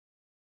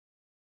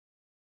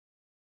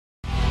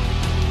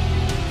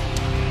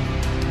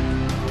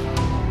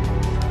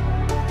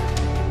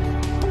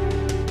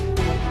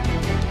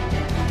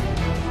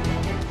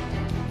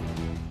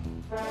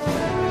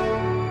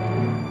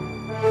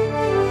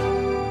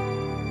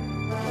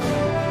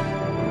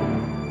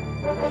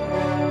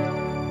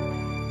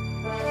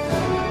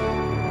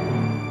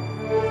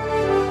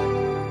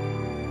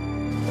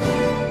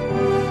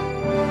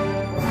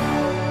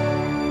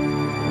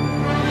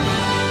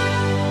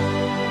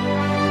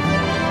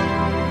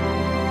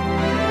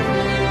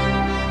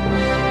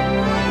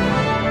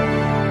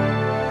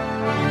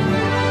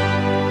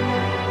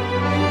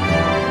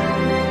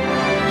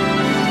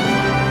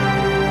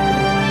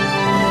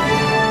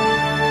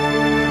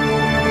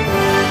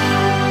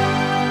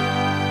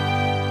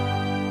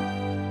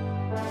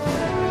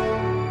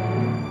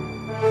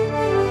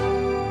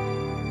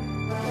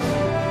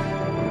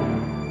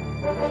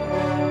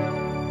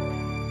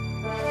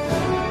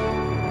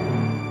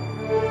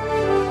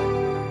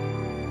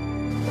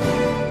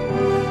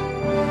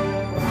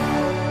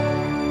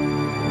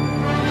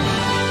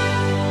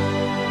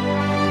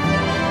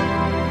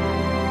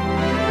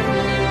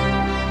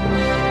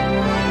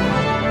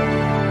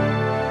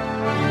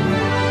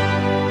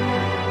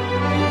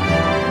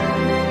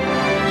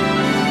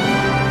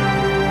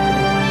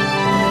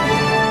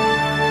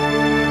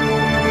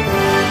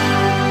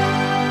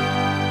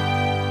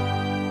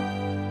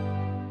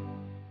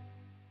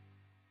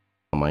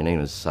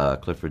is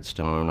Clifford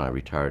Stone. I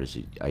retired as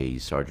a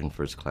Sergeant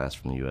First Class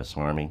from the U.S.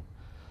 Army.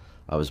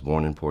 I was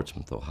born in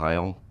Portsmouth,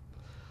 Ohio.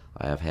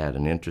 I have had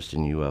an interest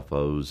in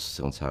UFOs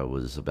since I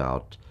was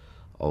about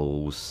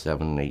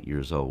 7, 8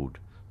 years old,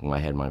 when I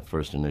had my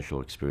first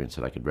initial experience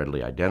that I could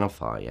readily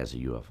identify as a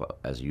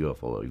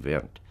UFO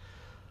event.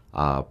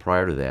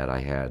 Prior to that, I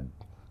had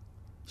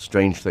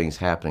strange things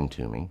happening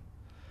to me,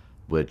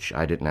 which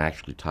I didn't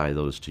actually tie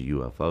those to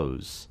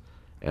UFOs,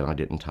 and I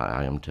didn't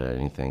tie them to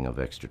anything of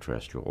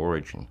extraterrestrial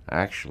origin.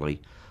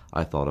 Actually,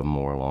 I thought of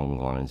more along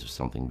the lines of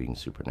something being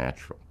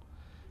supernatural.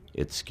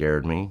 It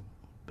scared me,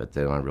 but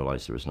then I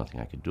realized there was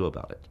nothing I could do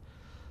about it.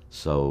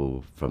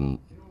 So from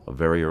a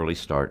very early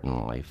start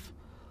in life,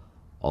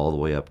 all the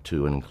way up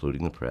to and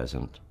including the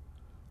present,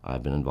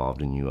 I've been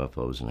involved in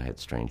UFOs and I had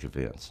strange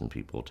events. And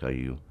people will tell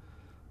you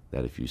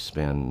that if you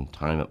spend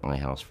time at my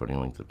house for any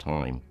length of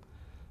time,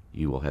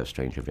 you will have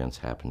strange events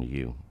happen to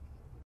you.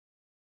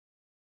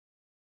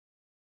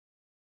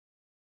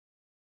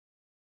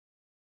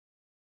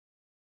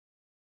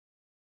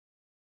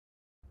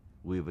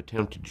 We have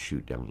attempted to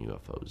shoot down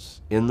UFOs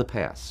in the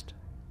past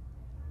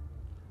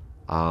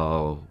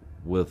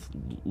with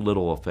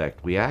little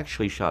effect. We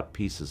actually shot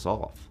pieces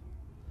off,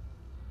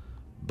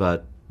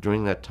 but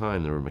during that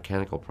time there were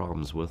mechanical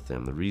problems with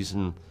them. The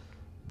reason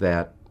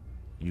that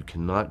you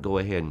cannot go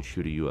ahead and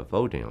shoot a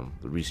UFO down,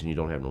 the reason you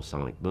don't have no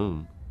sonic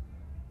boom,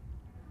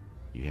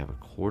 you have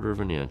 1/4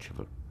 of an inch of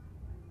a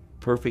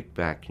perfect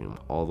vacuum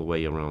all the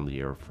way around the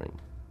airframe.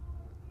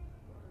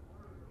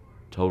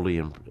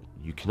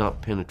 You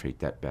cannot penetrate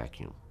that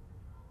vacuum.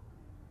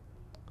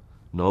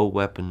 No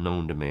weapon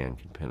known to man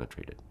can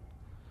penetrate it.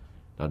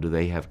 Now, do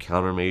they have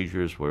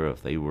countermeasures where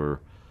if they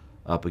were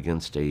up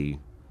against a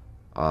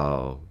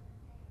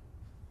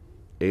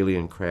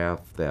alien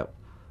craft that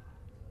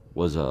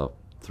was a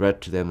threat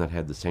to them that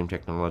had the same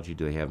technology,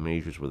 do they have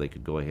measures where they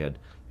could go ahead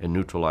and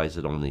neutralize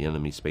it on the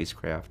enemy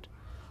spacecraft?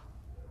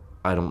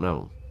 I don't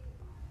know.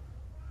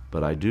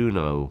 But I do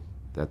know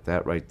that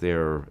that right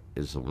there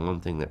is the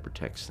one thing that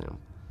protects them,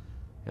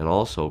 and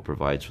also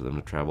provides for them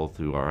to travel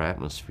through our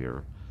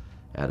atmosphere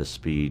at a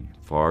speed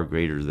far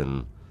greater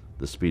than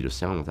the speed of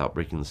sound without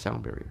breaking the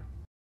sound barrier.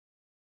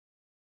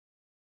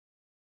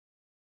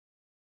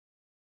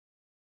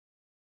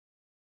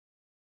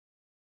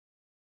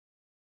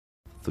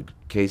 The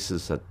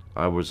cases that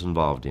I was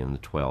involved in, the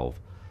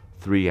 12,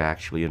 3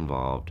 actually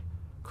involved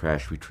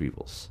crash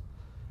retrievals.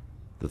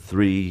 The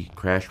 3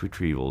 crash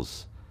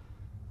retrievals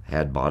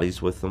had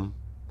bodies with them,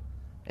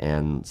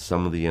 and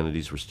some of the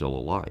entities were still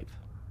alive,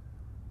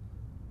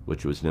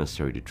 which was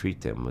necessary to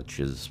treat them, which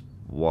is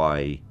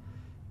why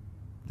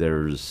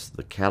there's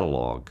the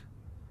catalog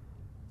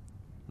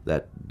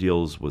that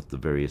deals with the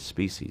various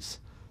species.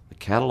 The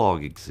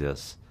catalog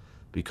exists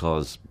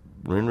because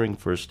rendering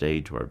first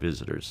aid to our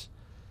visitors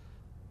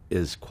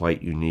is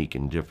quite unique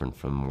and different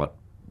from what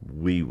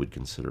we would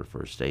consider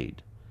first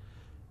aid.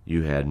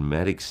 You had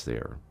medics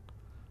there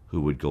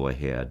who would go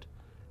ahead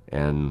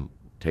and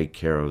take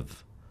care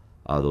of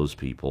those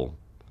people,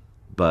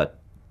 but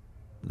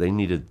they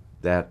needed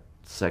that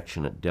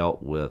section that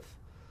dealt with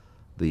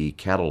the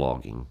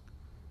cataloging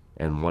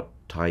and what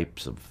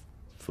types of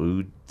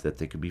food that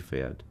they could be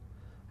fed.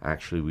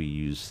 Actually, we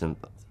use I'm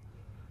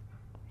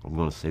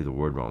going to say the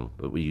word wrong,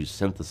 but we use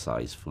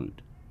synthesized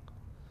food.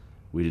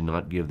 We did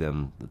not give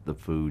them the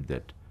food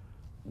that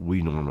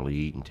we normally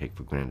eat and take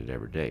for granted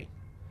every day.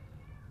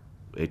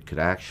 It could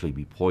actually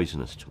be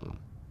poisonous to them.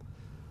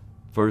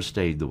 First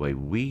aid, the way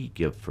we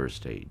give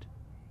first aid,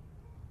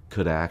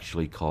 could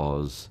actually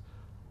cause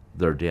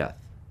their death.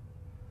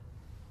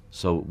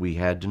 So we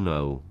had to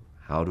know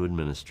how to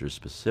administer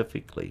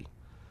specifically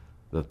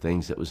the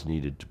things that was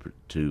needed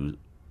to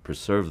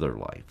preserve their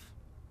life,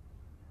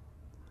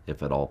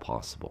 if at all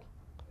possible.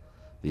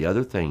 The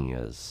other thing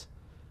is,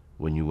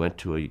 when you went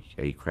to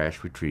a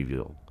crash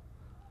retrieval,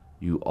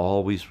 you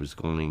always was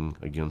going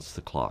against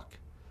the clock,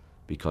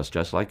 because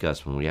just like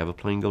us, when we have a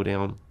plane go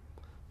down,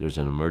 there's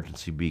an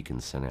emergency beacon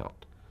sent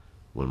out.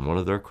 When one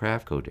of their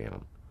craft go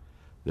down,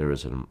 there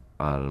is an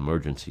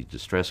emergency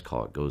distress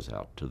call that goes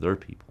out to their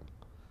people,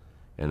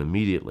 and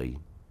immediately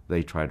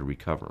they try to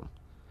recover them.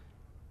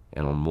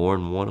 And on more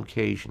than one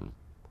occasion,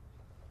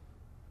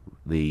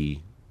 the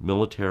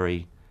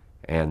military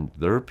and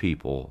their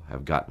people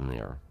have gotten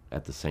there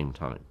at the same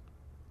time.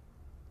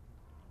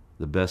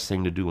 The best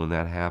thing to do when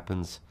that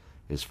happens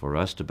is for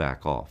us to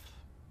back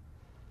off,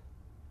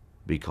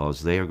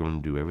 because they are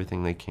going to do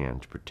everything they can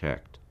to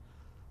protect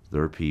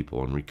their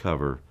people and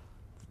recover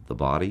the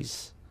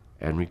bodies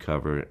and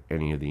recover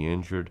any of the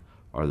injured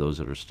or those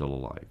that are still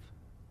alive.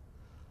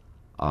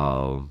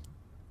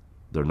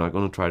 They're not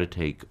going to try to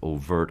take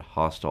overt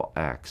hostile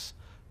acts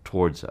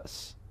towards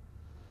us.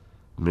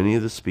 Many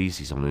of the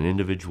species on an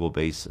individual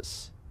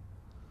basis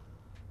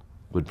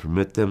would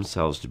permit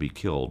themselves to be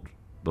killed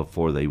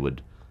before they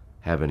would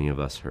have any of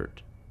us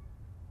hurt.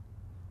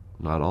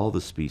 Not all the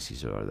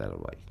species are that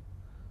way,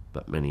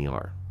 but many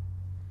are.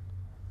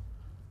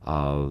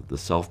 The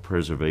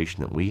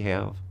self-preservation that we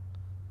have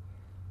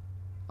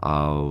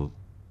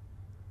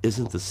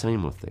isn't the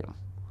same with them.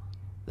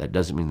 That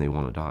doesn't mean they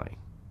want to die.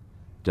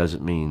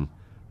 Doesn't mean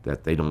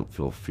that they don't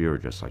feel fear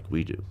just like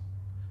we do.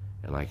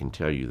 And I can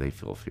tell you they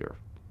feel fear.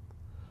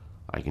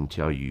 I can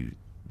tell you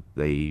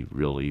they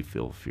really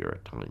feel fear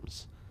at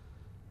times.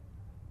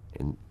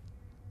 And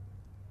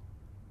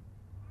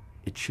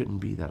it shouldn't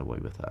be that way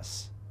with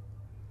us.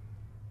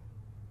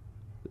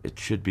 It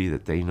should be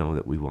that they know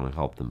that we want to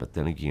help them, but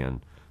then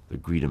again, the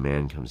greed of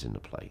man comes into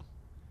play.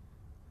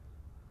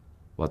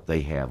 What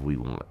they have, we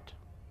want.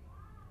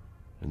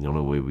 And the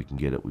only way we can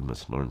get it, we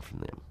must learn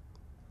from them.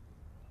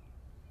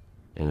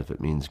 And if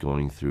it means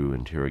going through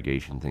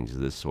interrogation, things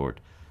of this sort,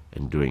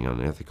 and doing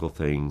unethical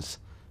things,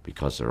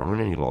 because there aren't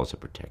any laws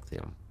that protect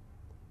them.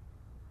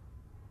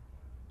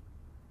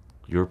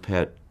 Your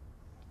pet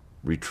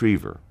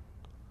retriever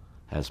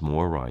has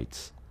more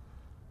rights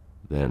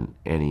than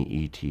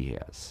any ET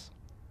has.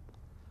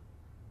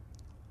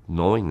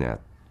 Knowing that,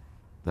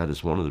 that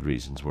is one of the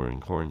reasons we're in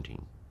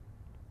quarantine.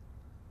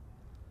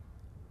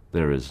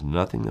 There is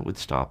nothing that would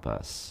stop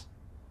us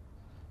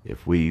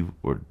if we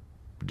were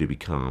to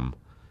become,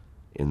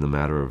 in the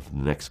matter of the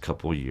next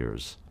couple of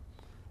years,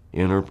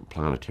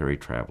 interplanetary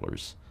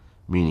travelers,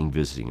 meaning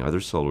visiting other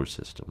solar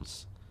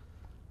systems.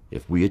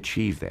 If we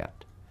achieve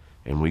that,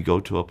 and we go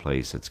to a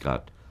place that's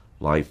got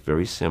life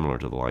very similar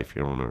to the life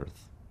here on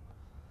Earth,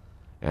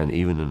 and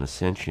even an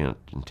sentient,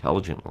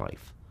 intelligent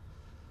life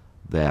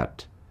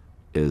that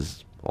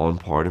is on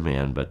par to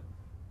man but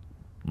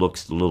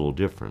looks a little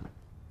different,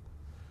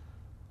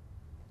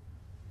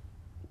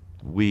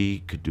 we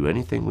could do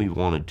anything we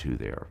wanted to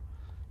there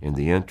in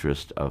the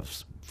interest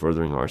of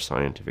furthering our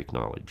scientific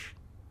knowledge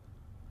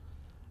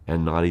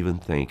and not even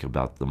think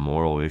about the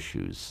moral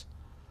issues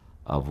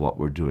of what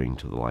we're doing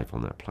to the life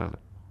on that planet.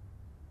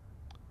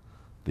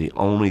 The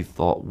only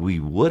thought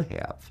we would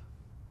have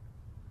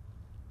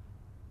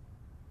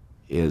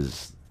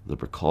is the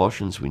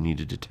precautions we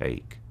needed to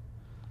take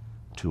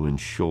to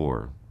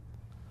ensure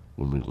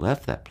when we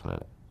left that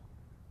planet,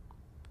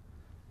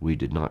 we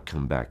did not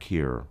come back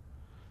here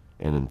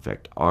and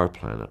infect our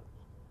planet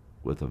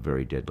with a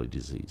very deadly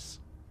disease.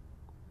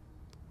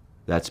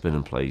 That's been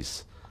in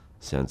place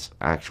since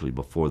actually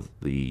before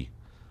the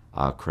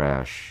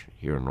crash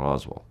here in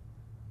Roswell.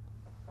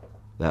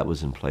 That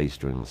was in place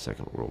during the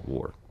Second World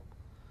War,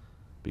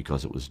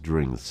 because it was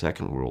during the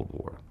Second World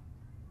War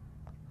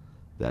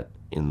that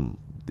in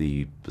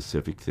the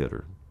Pacific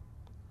Theater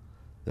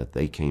that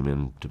they came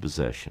into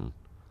possession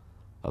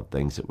of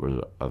things that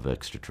were of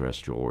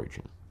extraterrestrial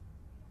origin.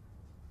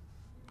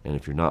 And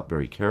if you're not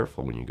very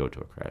careful when you go to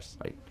a crash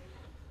site,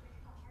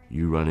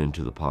 you run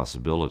into the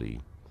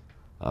possibility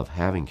of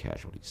having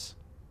casualties.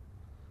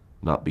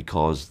 Not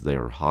because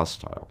they're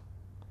hostile,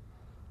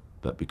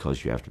 but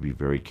because you have to be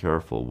very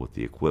careful with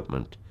the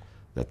equipment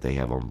that they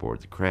have on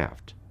board the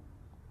craft.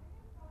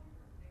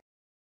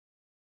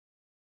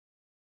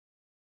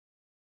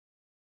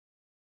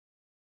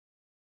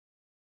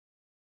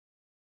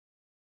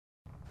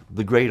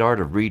 The great art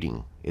of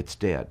reading, it's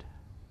dead.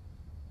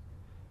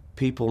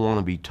 People want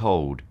to be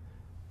told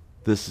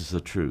this is the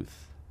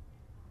truth.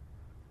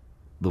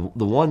 The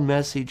one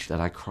message that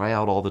I cry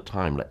out all the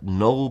time, let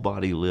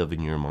nobody live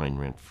in your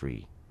mind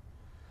rent-free.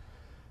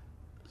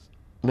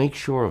 Make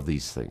sure of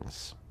these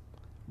things.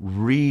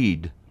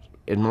 Read.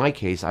 In my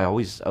case, I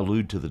always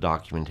allude to the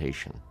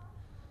documentation.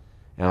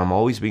 And I'm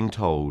always being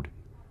told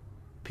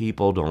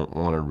people don't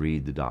want to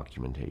read the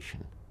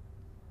documentation.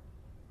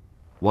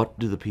 What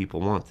do the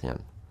people want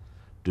then?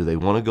 Do they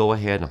want to go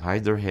ahead and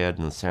hide their head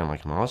in the sand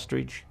like an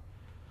ostrich?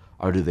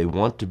 Or do they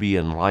want to be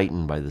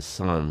enlightened by the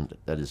sun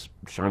that is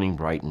shining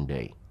bright in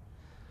day?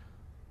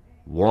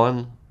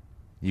 One,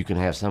 you can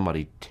have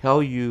somebody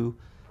tell you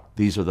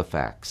these are the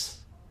facts.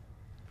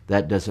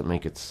 That doesn't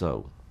make it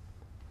so.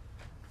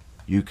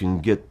 You can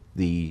get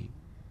the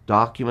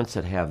documents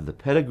that have the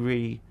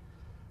pedigree,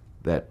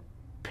 that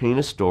paint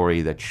a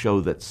story, that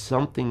show that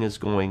something is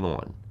going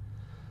on.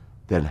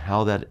 Then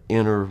how that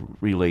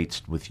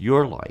interrelates with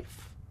your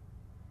life,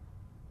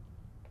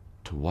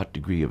 to what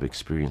degree of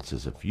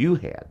experiences have you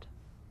had,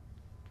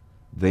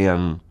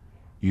 then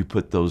you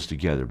put those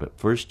together. But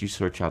first you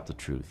search out the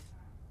truth.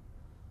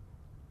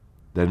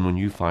 Then when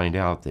you find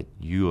out that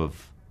you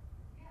have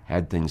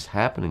had things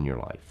happen in your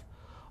life,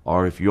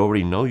 or if you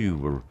already know you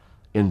were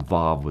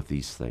involved with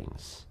these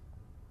things,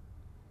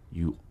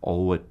 you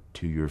owe it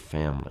to your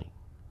family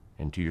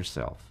and to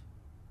yourself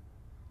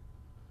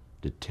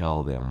to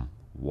tell them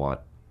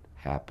what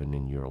happened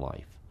in your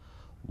life,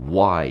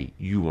 why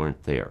you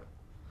weren't there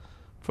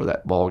for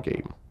that ball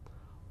game,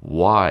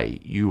 why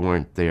you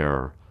weren't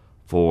there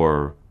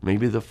for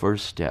maybe the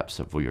first steps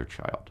of your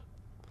child,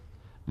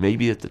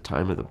 maybe at the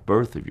time of the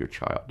birth of your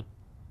child,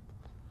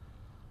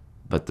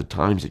 but the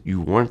times that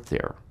you weren't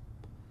there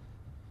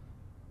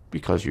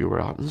because you were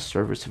out in the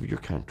service of your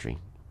country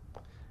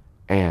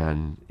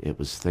and it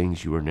was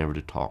things you were never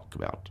to talk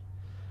about.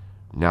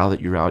 Now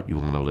that you're out, you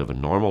want to live a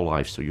normal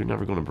life, so you're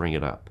never going to bring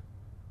it up.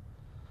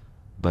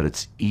 But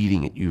it's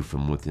eating at you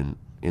from within,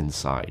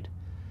 inside.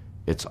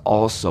 It's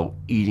also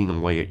eating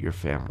away at your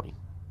family.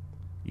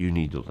 You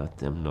need to let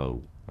them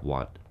know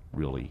what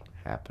really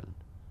happened.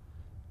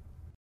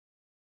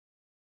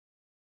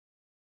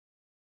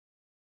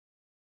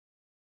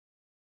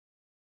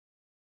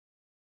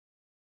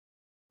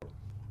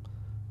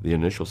 The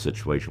initial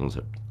situation was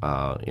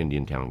at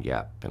Indiantown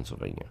Gap,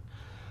 Pennsylvania.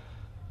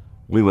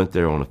 We went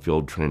there on a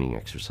field training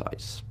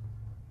exercise.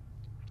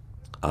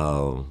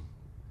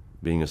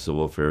 Being a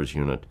civil affairs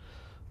unit,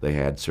 they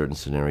had certain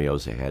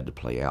scenarios they had to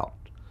play out.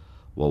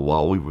 Well,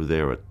 while we were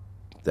there at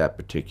that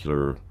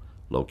particular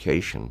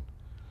location,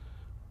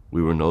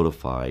 we were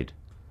notified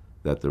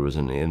that there was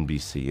an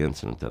NBC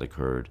incident that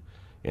occurred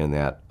and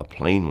that a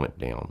plane went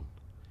down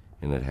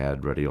and it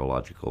had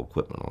radiological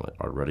equipment on it,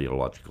 or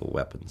radiological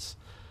weapons.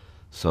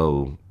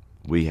 So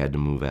we had to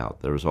move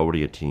out. There was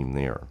already a team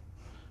there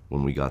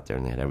when we got there,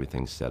 and they had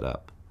everything set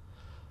up.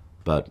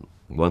 But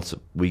once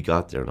we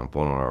got there and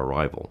upon our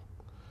arrival,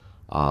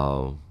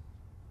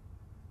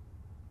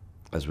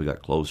 as we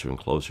got closer and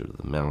closer to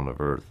the mound of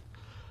earth,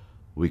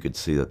 we could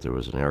see that there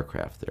was an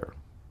aircraft there.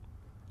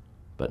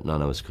 But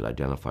none of us could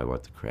identify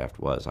what the craft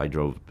was. I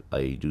drove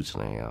a Deuce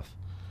and a Half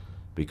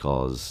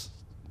because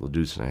the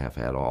Deuce and a Half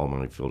had all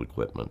my field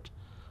equipment,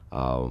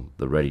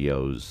 the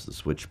radios, the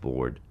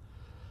switchboard,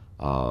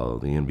 the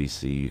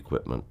NBC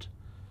equipment.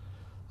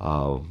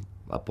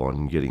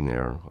 Upon getting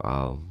there,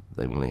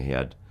 they went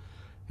ahead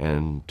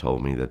and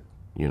told me that,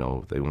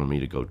 they wanted me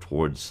to go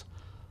towards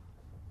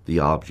the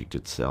object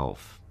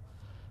itself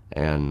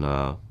and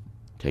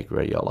take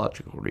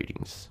radiological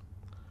readings.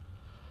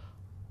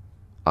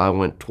 I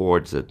went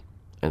towards it,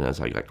 and as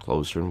I got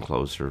closer and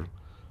closer,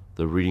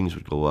 the readings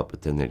would go up,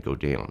 but then they'd go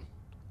down,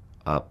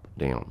 up,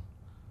 down.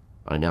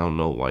 I now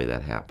know why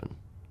that happened.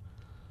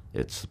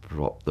 It's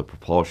the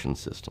propulsion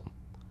system.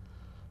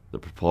 The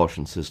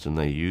propulsion system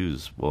they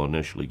use will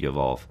initially give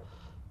off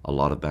a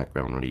lot of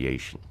background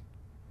radiation,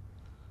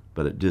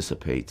 but it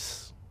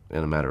dissipates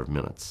in a matter of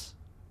minutes.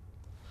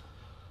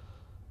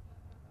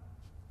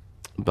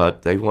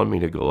 But they want me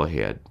to go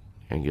ahead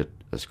and get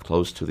as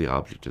close to the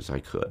object as I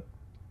could.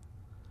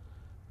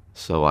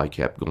 So I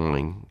kept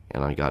going,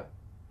 and I got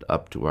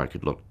up to where I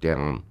could look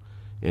down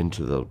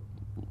into the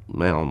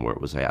mound where it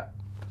was at.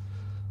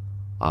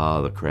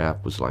 The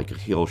craft was like a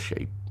hill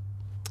shape,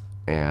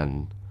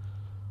 and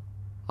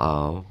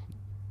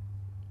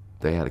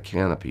they had a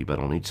canopy, but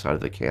on each side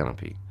of the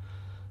canopy.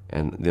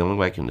 And the only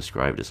way I can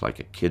describe it is like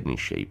a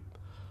kidney-shaped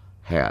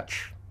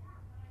hatch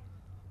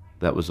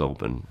that was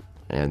open,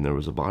 and there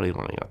was a body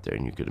lying out there,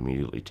 and you could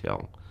immediately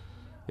tell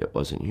it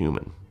wasn't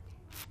human.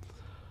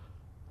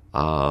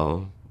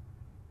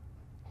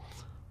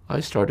 I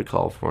started to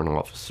call for an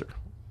officer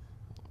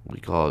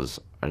because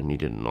I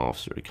needed an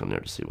officer to come there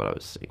to see what I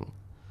was seeing.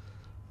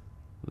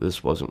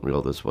 This wasn't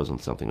real. This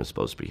wasn't something that was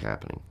supposed to be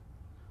happening.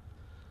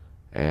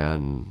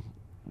 And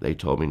they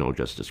told me, no,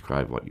 just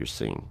describe what you're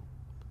seeing.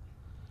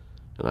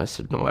 And I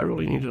said, no, I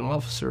really need an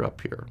officer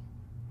up here.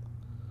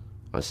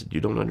 I said,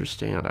 you don't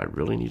understand. I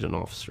really need an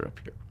officer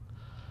up here.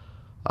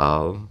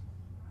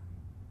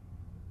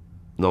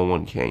 No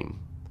one came.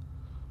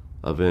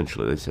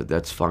 Eventually, they said,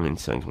 that's fine,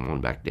 send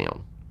someone back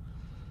down.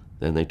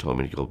 Then they told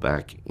me to go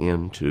back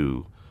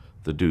into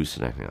the Deuce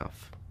and a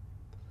Half.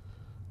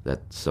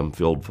 That some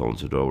field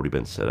phones had already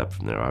been set up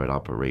from there. I would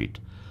operate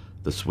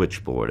the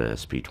switchboard at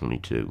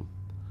SP-22.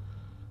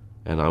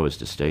 And I was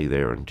to stay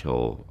there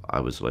until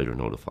I was later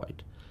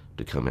notified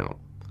to come out.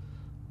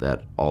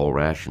 That all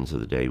rations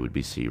of the day would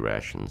be C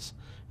rations,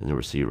 and there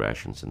were C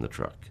rations in the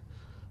truck.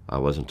 I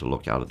wasn't to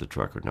look out of the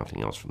truck or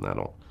nothing else from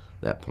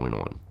that point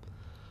on.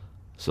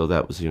 So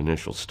that was the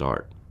initial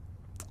start.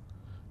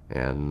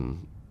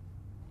 And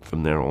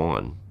from there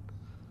on,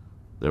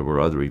 there were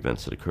other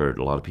events that occurred.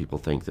 A lot of people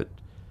think that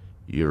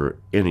you're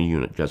in a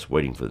unit just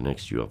waiting for the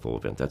next UFO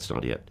event. That's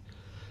not it.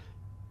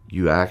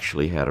 You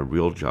actually had a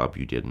real job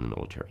you did in the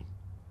military,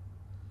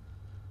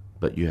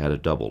 but you had a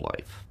double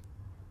life.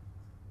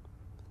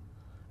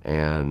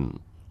 And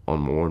on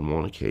more than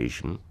one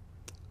occasion,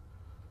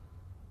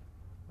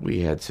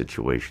 we had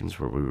situations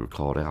where we were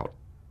called out.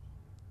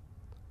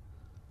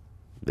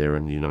 There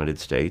in the United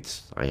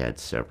States, I had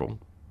several.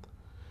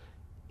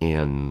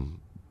 In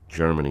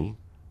Germany,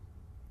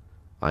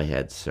 I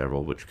had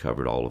several, which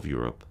covered all of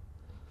Europe.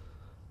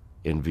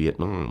 In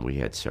Vietnam, we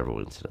had several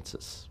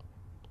incidences.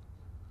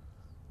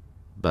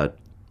 But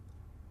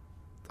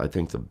I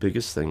think the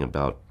biggest thing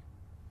about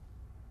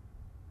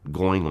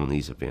going on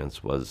these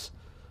events was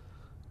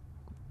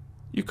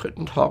you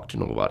couldn't talk to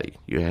nobody.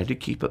 You had to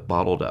keep it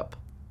bottled up.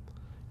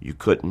 You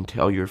couldn't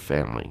tell your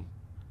family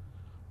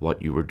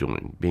what you were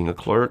doing. Being a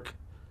clerk,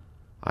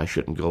 I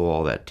shouldn't go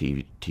all that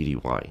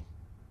TDY.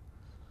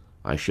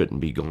 I shouldn't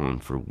be gone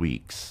for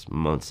weeks,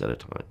 months at a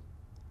time.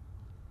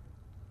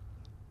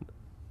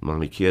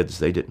 My kids,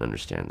 they didn't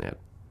understand that.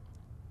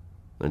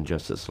 And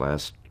just this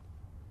last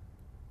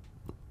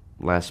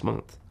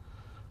month,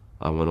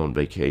 I went on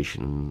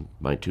vacation, and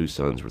my two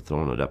sons were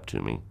throwing it up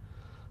to me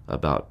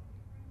about,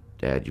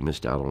 Dad, you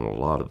missed out on a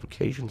lot of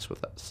vacations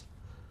with us.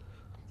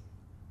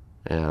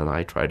 And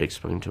I tried to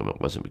explain to them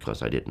it wasn't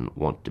because I didn't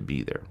want to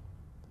be there.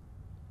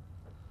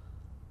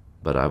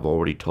 But I've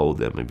already told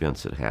them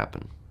events that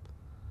happened.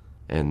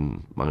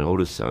 And my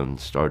oldest son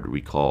started to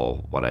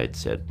recall what I had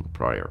said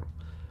prior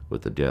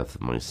with the death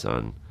of my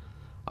son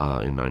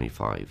in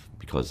 '95,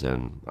 because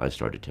then I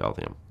started to tell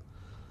them.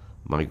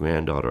 My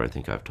granddaughter, I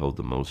think I've told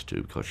the most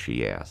to because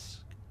she asked.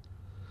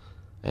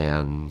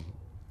 And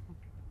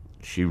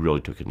she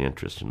really took an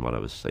interest in what I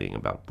was saying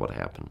about what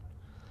happened.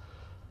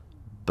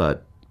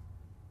 But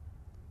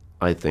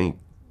I think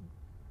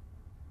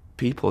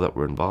people that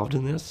were involved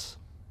in this,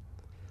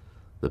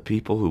 the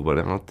people who went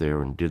out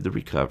there and did the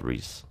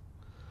recoveries,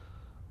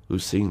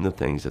 who've seen the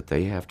things that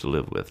they have to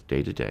live with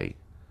day to day,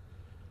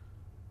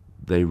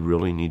 they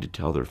really need to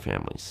tell their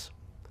families.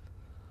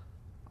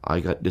 I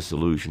got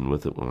disillusioned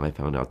with it when I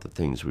found out the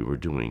things we were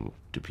doing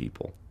to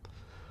people.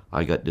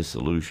 I got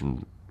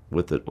disillusioned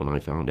with it when I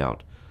found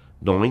out,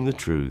 knowing the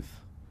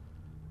truth,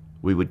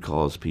 we would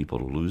cause people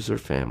to lose their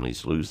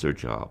families, lose their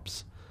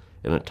jobs,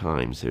 and at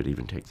times they would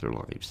even take their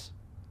lives.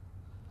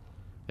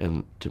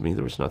 And to me,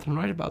 there was nothing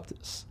right about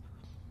this.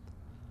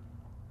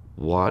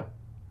 What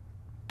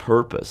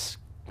purpose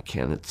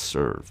can it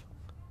serve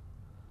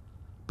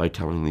by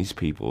telling these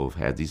people who've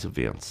had these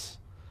events,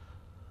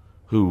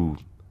 who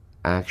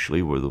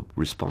actually were the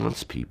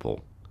response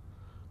people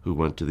who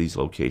went to these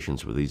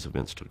locations where these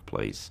events took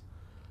place,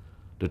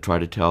 to try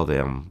to tell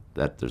them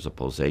that there's a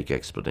prosaic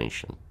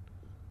explanation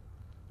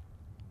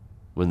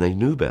when they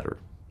knew better?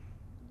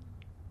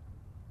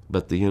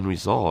 But the end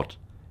result,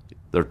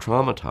 they're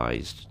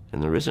traumatized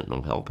and there isn't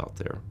no help out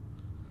there.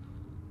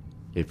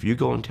 If you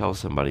go and tell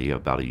somebody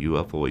about a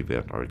UFO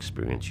event or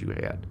experience you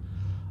had,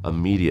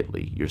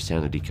 immediately your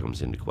sanity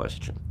comes into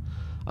question.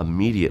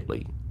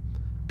 Immediately,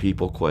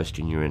 people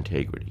question your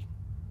integrity.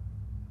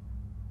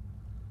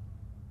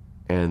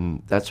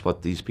 And that's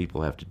what these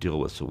people have to deal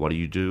with. So what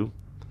do?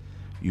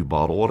 You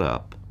bottle it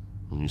up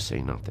and you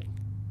say nothing.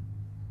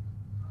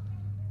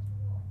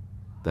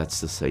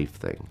 That's the safe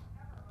thing.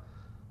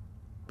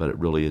 But it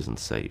really isn't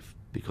safe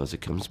because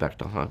it comes back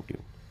to haunt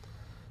you.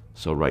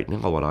 So right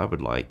now what I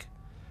would like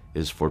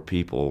is for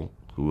people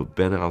who have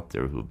been out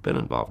there, who have been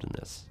involved in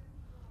this,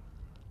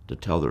 to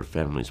tell their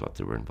families what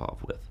they were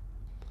involved with.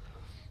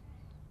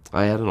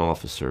 I had an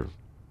officer,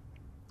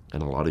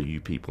 and a lot of you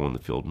people in the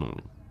field know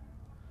him.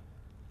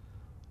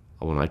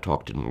 When I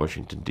talked in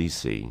Washington,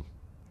 D.C.,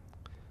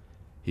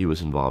 he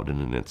was involved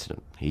in an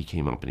incident. He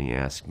came up and he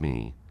asked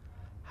me,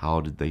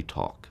 how did they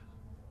talk?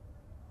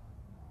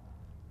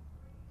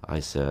 I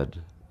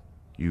said,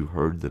 you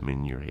heard them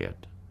in your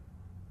head.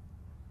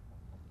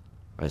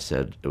 I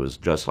said, it was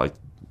just like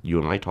you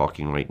and I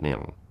talking right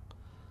now.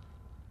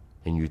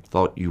 And you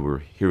thought you were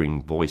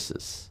hearing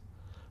voices,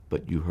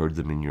 but you heard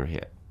them in your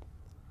head.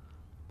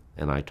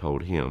 And I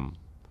told him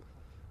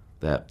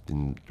that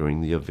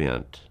during the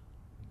event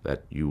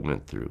that you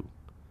went through,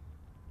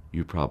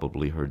 you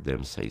probably heard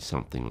them say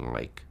something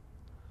like,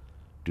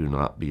 do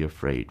not be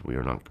afraid, we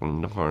are not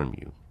going to harm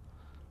you.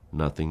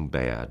 Nothing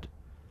bad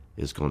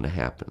is going to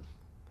happen.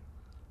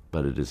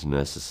 But it is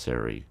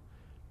necessary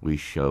we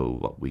show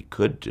what we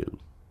could do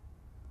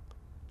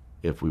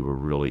if we were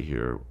really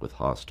here with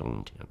hostile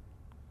intent.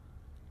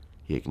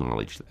 He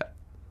acknowledged that.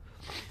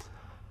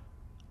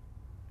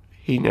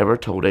 He never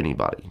told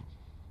anybody,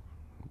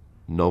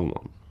 no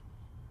one,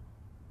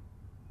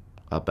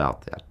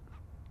 about that,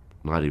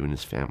 not even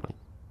his family.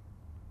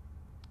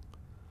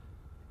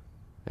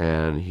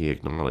 And he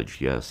acknowledged,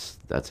 yes,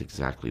 that's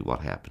exactly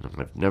what happened,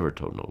 and I've never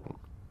told no one.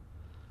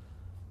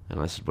 And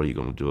I said, what are you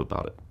going to do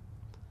about it?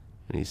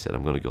 And he said,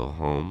 I'm going to go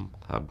home,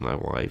 hug my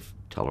wife,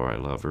 tell her I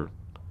love her,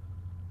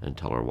 and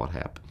tell her what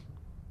happened.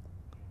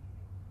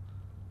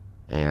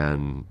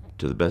 And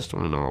to the best of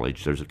my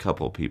knowledge, there's a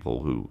couple of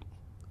people who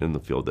in the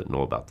field that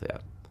know about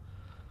that,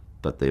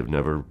 but they've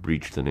never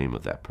breached the name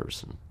of that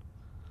person.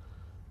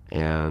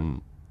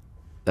 And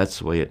that's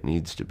the way it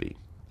needs to be.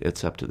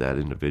 It's up to that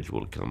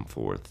individual to come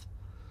forth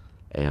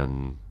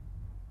and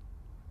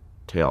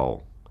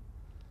tell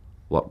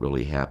what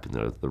really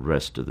happened, the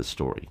rest of the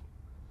story.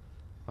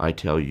 I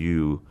tell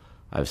you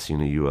I've seen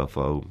a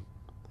UFO.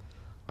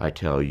 I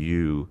tell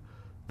you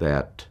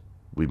that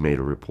we made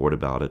a report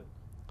about it,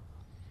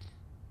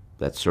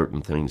 that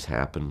certain things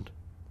happened.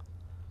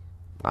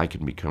 I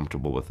can be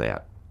comfortable with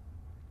that.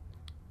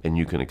 And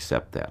you can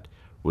accept that,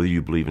 whether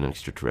you believe in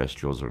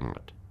extraterrestrials or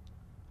not.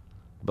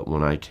 But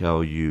when I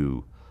tell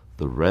you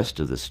the rest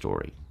of the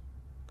story,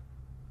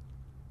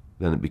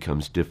 then it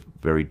becomes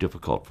very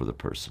difficult for the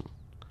person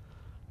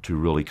to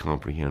really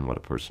comprehend what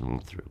a person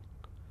went through.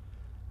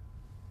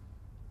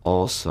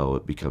 Also,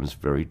 it becomes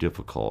very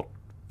difficult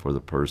for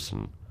the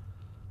person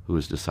who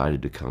has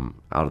decided to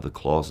come out of the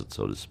closet,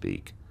 so to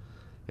speak,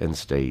 and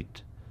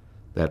state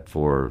that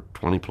for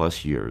 20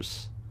 plus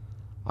years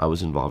I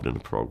was involved in a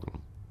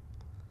program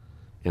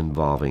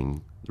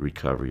involving the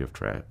recovery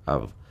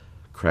of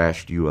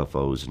crashed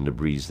UFOs and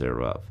debris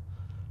thereof.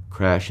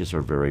 Crashes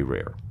are very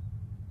rare,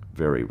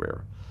 very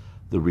rare.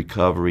 The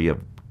recovery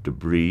of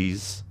debris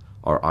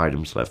or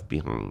items left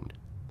behind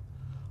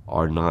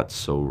are not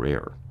so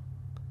rare.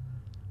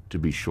 To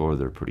be sure,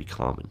 they're pretty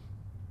common.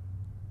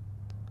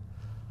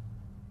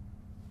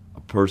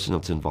 A person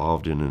that's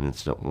involved in an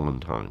incident one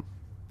time,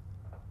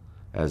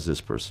 as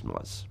this person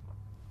was,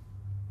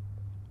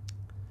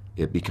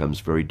 it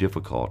becomes very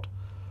difficult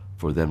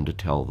for them to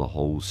tell the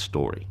whole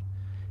story,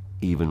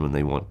 even when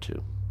they want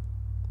to.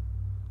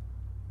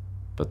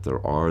 But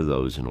there are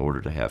those, in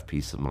order to have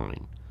peace of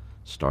mind,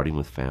 starting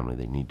with family,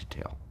 they need to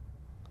tell.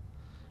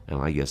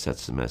 And I guess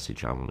that's the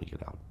message I want to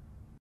get out.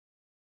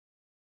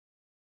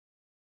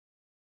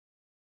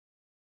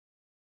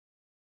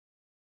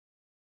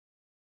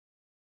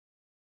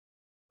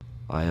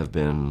 I have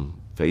been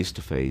face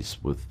to face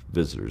with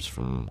visitors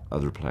from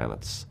other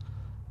planets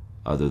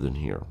other than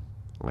here.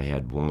 I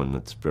had one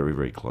that's very,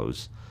 very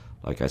close.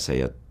 Like I say,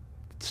 it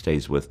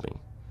stays with me.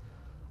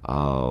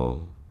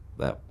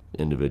 That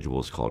individual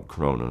is called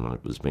Corona, and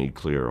it was made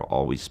clear,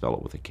 always spell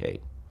it with a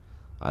K.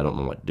 I don't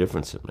know what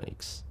difference it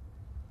makes,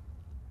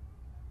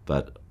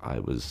 but I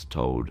was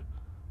told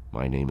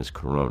my name is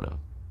Corona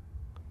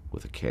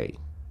with a K.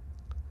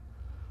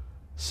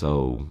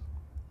 So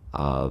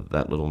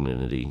that little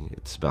entity,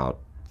 it's about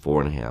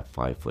 4.5,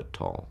 5 foot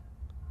tall.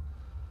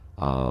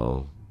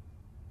 A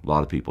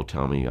lot of people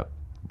tell me,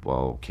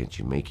 well, can't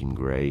you make him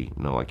gray?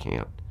 No, I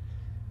can't.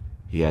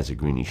 He has a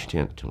greenish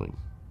tint to him.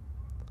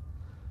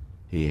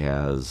 He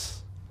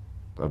has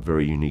a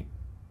very unique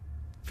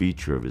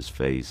feature of his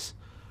face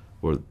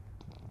where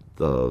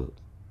the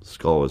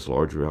skull is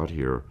larger out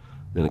here,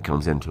 then it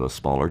comes into a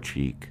smaller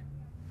cheek.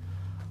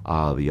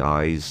 The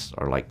eyes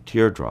are like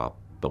teardrop,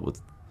 but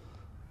with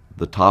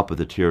the top of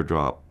the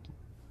teardrop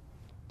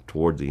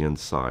toward the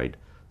inside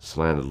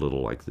slanted a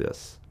little like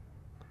this.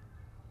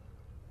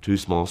 2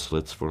 small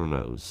slits for a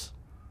nose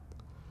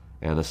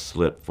and a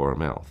slit for a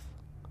mouth.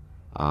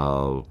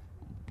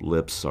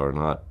 Lips are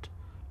not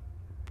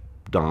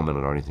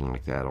dominant or anything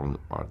like that on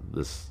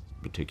this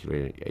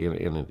particular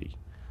entity.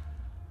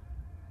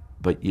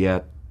 But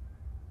yet,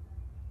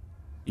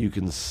 you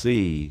can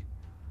see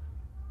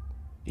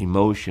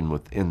emotion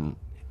within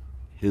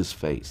his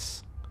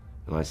face.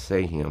 And I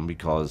say him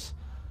because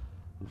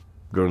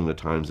during the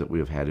times that we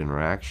have had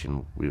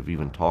interaction, we have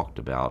even talked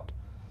about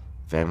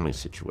family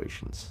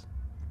situations.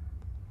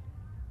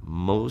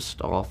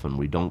 Most often,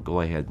 we don't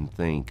go ahead and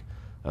think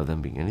of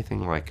them being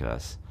anything like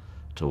us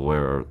to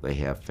where they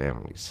have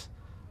families.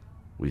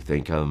 We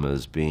think of them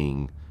as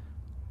being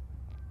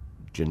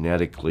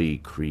genetically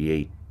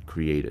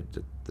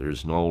created.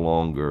 There's no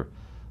longer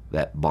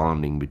that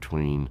bonding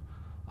between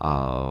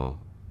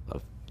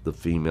the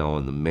female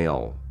and the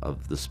male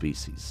of the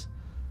species.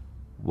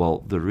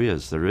 Well, there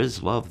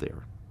is love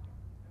there.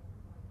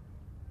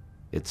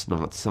 It's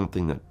not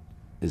something that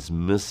is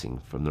missing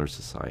from their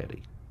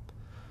society.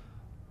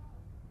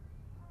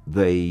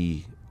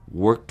 They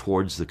work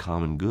towards the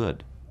common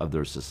good of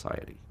their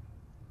society.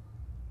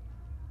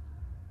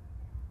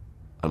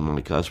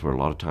 Unlike us, where a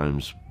lot of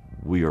times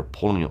we are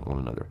pulling at one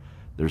another.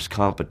 There's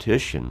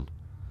competition,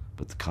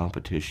 but the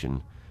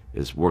competition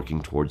is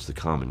working towards the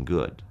common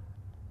good.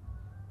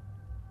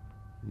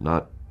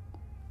 Not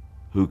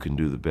who can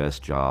do the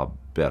best job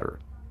better.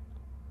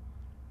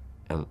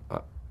 And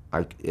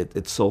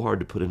it's so hard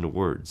to put into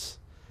words.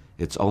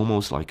 It's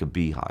almost like a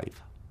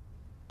beehive.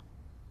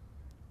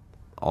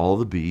 All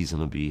the bees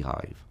in a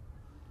beehive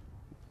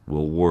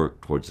will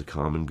work towards the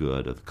common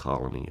good of the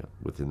colony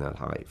within that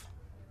hive.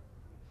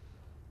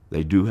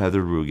 They do have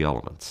their rogue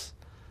elements,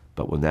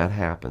 but when that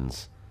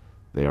happens,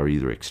 they are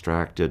either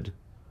extracted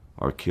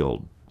or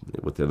killed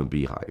within a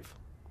beehive.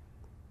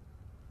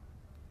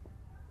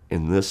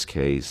 In this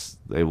case,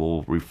 they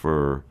will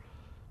refer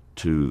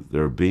to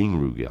there being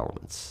rogue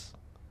elements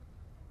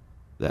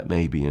that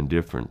may be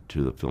indifferent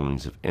to the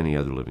feelings of any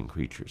other living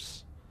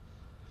creatures.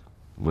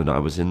 When I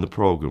was in the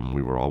program,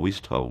 we were always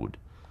told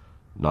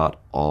not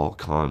all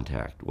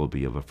contact will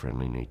be of a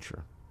friendly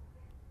nature.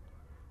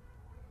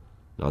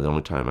 Now, the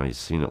only time I've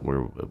seen it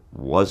where it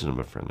wasn't of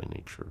a friendly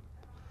nature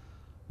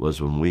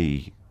was when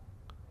we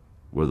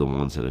were the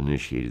ones that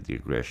initiated the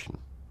aggression.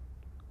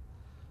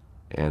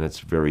 And it's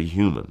very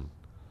human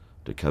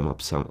to come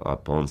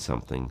up on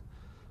something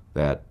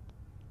that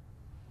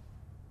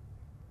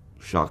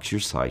shocks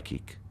your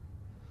psychic,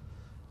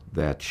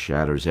 that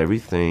shatters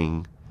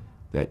everything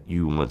that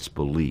you once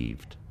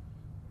believed,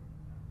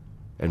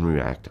 and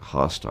react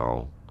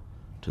hostile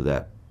to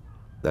that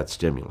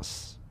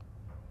stimulus.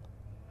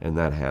 And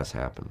that has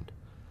happened.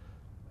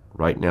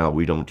 Right now,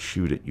 we don't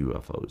shoot at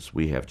UFOs.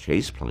 We have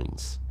chase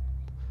planes,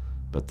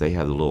 but they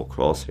have the little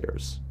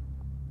crosshairs.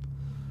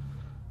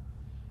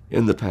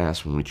 In the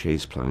past, when we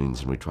chased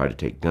planes and we tried to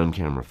take gun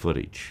camera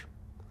footage,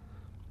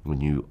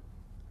 when you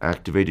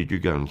activated your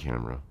gun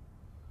camera,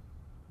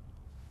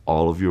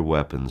 all of your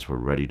weapons were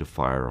ready to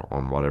fire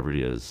on whatever it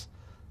is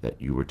that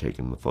you were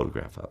taking the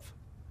photograph of.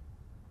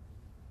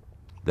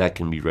 That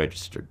can be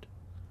registered.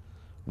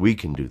 We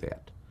can do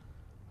that.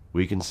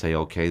 We can say,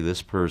 okay,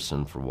 this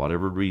person, for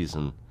whatever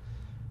reason,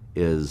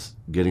 is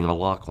getting a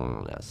lock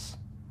on us.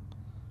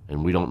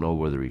 And we don't know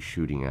whether he's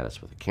shooting at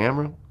us with a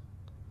camera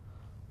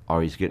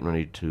or he's getting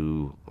ready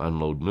to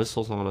unload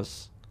missiles on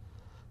us.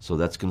 So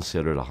that's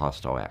considered a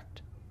hostile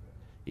act,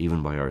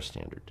 even by our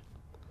standard.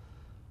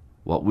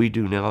 What we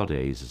do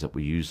nowadays is that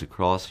we use the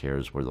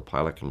crosshairs where the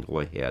pilot can go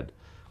ahead,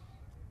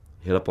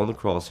 hit up on the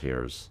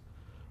crosshairs,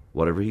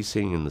 whatever he's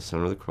seeing in the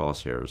center of the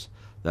crosshairs,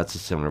 that's the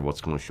center of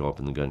what's going to show up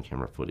in the gun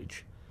camera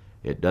footage.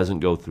 It doesn't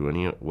go through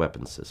any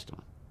weapon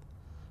system.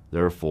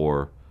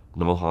 Therefore,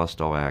 no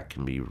hostile act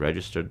can be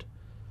registered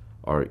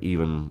or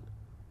even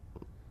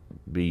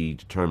be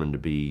determined to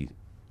be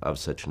of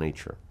such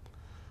nature.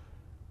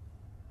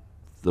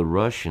 The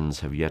Russians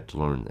have yet to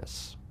learn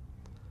this.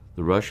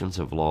 The Russians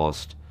have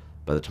lost,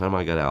 by the time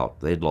I got out,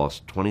 they'd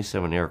lost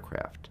 27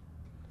 aircraft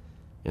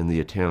in the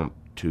attempt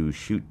to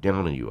shoot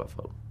down a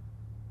UFO.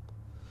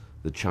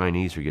 The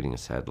Chinese are getting a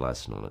sad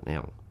lesson on it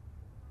now.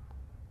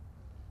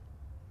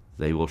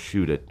 They will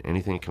shoot at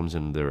anything that comes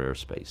into their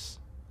airspace.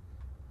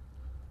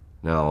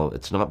 Now,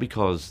 it's not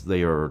because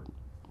they are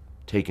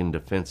taking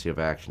defensive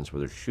actions where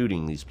they're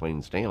shooting these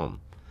planes down.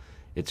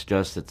 It's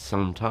just that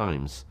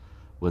sometimes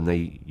when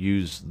they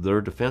use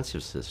their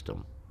defensive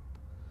system,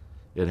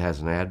 it has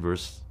an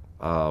adverse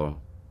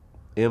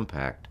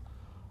impact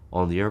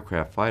on the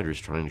aircraft fighters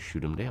trying to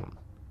shoot them down.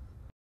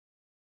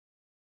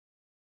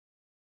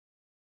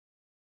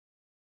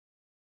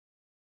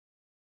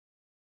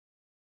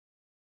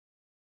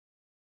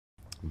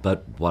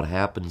 But what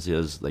happens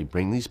is they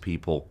bring these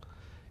people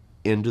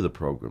into the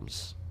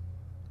programs,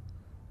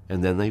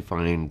 and then they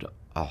find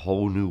a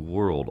whole new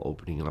world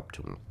opening up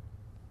to them.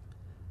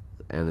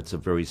 And it's a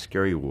very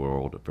scary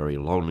world, a very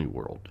lonely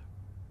world.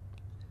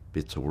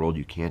 It's a world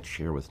you can't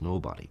share with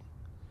nobody.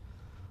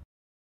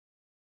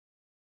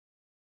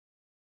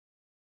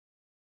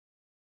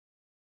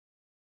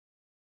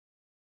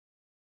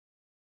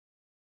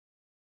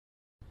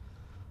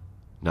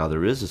 Now,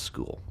 there is a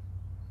school,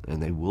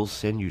 and they will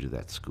send you to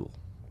that school.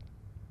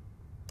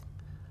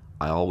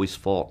 I always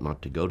fought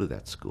not to go to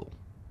that school,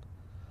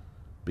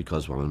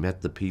 because when I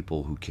met the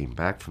people who came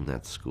back from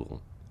that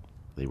school,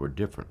 they were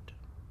different.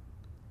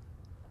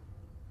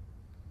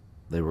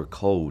 They were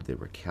cold, they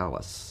were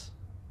callous.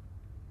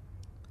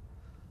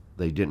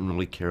 They didn't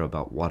really care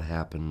about what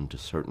happened to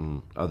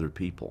certain other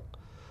people,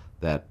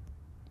 that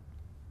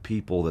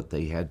people that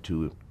they had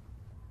to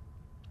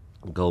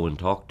go and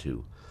talk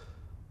to,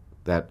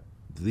 that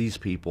these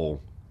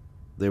people,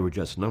 they were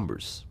just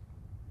numbers.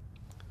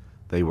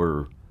 They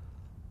were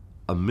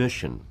a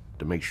mission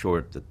to make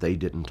sure that they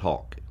didn't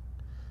talk.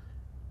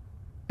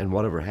 And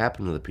whatever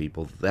happened to the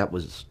people, that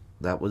was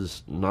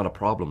not a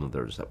problem of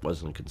theirs. That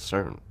wasn't a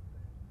concern.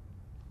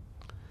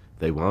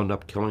 They wound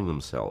up killing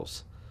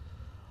themselves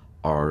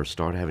or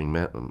start having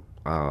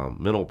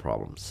mental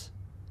problems.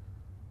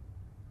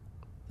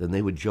 Then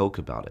they would joke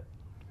about it.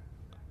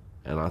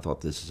 And I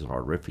thought, this is a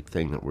horrific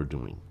thing that we're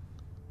doing,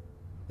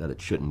 that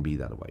it shouldn't be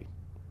that way.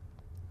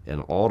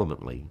 And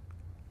ultimately,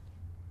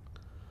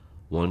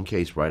 one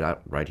case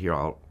right here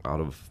out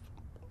of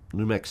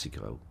New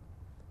Mexico,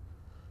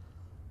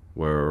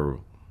 where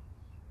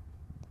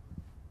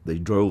they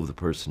drove the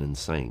person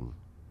insane.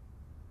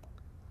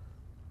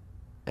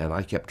 And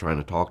I kept trying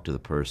to talk to the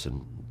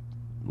person,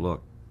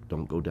 look,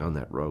 don't go down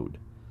that road.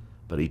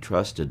 But he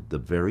trusted the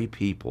very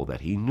people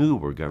that he knew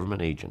were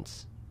government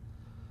agents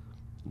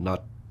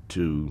not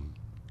to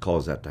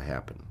cause that to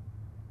happen,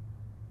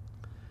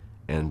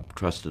 and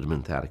trusted them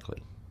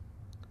emphatically.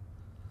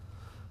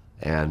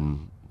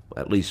 And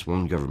at least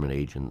one government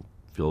agent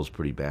feels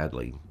pretty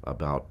badly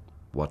about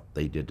what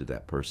they did to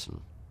that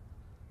person.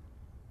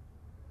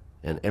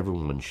 And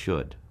everyone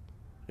should.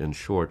 In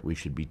short, we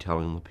should be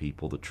telling the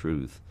people the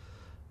truth,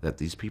 that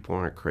these people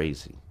aren't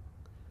crazy.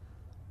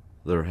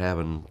 They're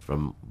having,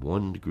 from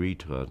one degree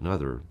to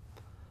another,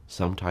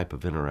 some type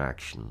of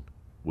interaction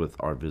with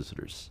our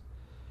visitors.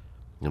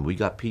 And we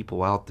got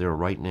people out there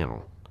right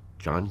now,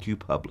 John Q.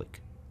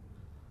 Public,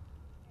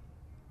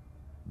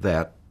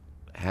 that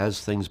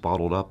has things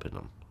bottled up in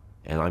them.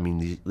 And I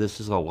mean, this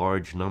is a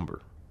large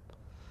number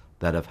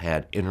that have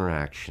had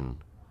interaction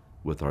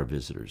with our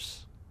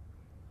visitors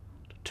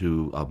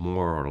to a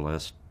more or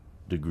less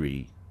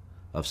degree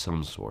of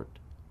some sort,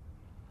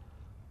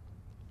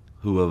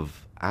 who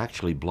have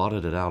actually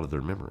blotted it out of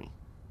their memory.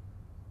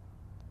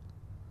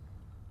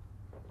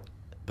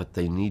 But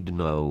they need to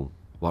know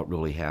what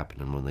really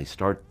happened, and when they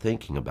start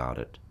thinking about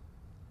it,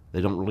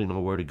 they don't really know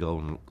where to go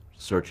and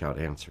search out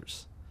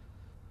answers.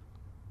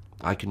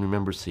 I can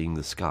remember seeing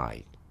the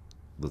sky,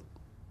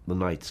 the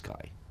night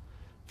sky,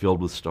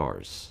 filled with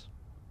stars.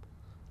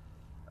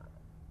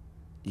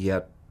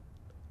 Yet,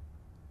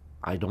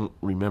 I don't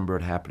remember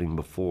it happening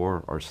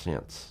before or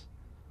since.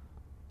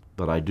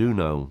 But I do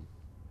know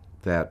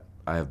that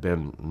I have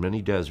been in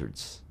many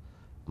deserts,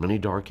 many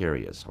dark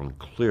areas, on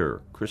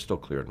clear, crystal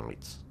clear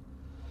nights,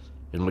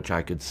 in which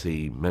I could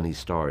see many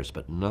stars,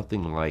 but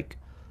nothing like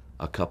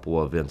a couple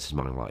of events in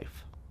my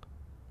life.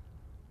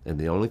 And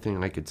the only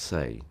thing I could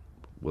say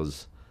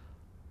was,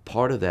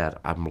 part of that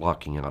I'm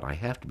blocking out. I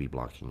have to be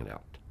blocking it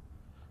out.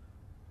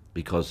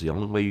 Because the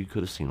only way you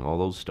could have seen all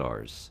those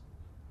stars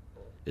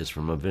is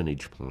from a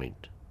vantage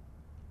point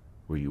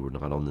where you were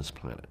not on this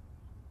planet.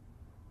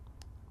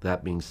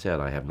 That being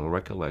said, I have no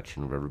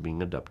recollection of ever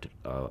being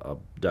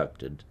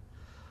abducted.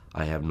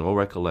 I have no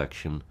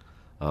recollection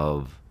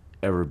of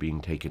ever being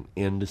taken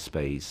into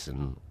space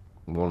in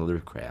one of their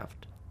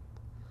craft.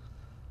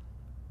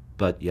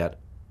 But yet,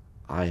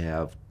 I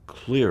have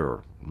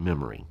clear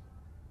memory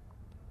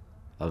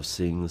of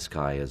seeing the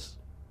sky as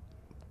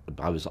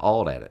I was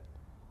awed at it.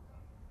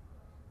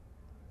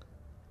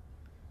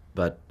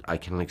 but I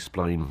can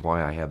explain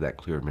why I have that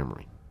clear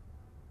memory.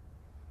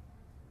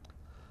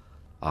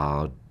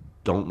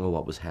 Don't know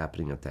what was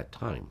happening at that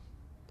time.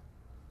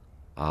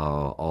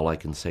 All I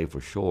can say for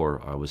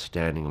sure, I was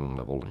standing on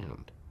level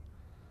land.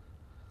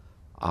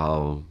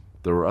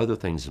 There were other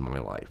things in my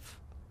life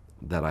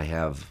that I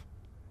have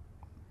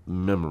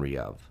memory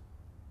of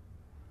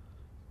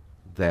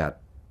that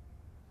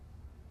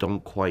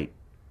don't quite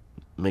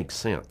make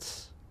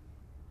sense.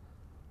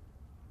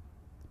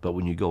 But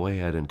when you go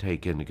ahead and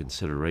take into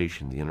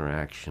consideration the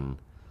interaction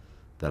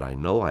that I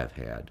know I've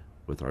had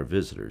with our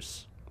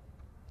visitors,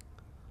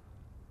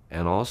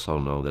 and also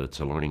know that it's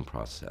a learning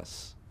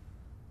process,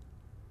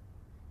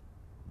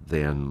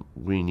 then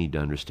we need to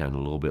understand a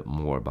little bit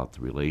more about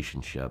the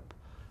relationship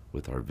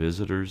with our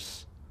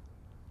visitors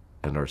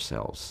and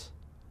ourselves.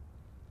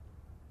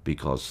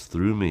 Because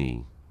through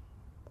me,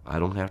 I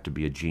don't have to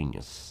be a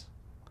genius,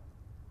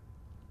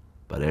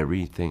 but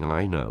everything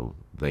I know,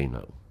 they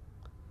know.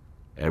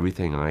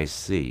 Everything I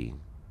see,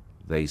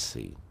 they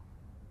see.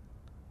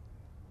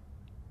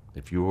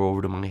 If you were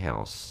over to my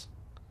house,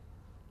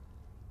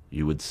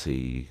 you would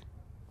see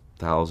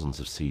thousands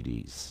of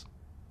CDs.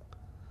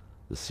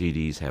 The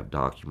CDs have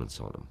documents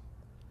on them.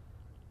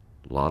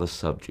 A lot of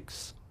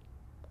subjects.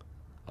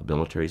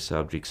 Military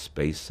subjects,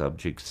 space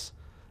subjects,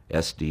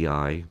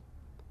 SDI,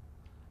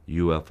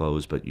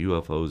 UFOs, but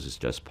UFOs is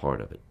just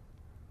part of it.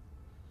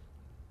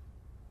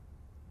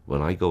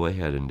 When I go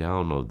ahead and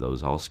download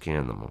those, I'll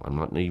scan them. I'm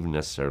not even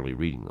necessarily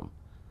reading them.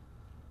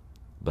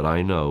 But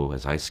I know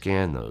as I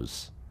scan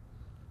those,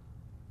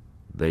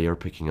 they are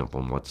picking up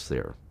on what's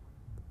there.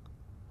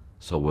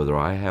 So whether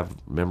I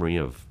have memory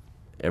of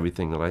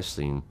everything that I've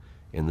seen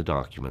in the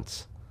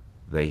documents,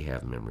 they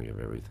have memory of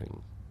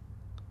everything.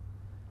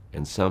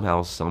 And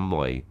somehow, some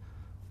way,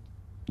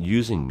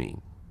 using me,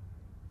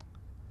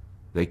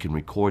 they can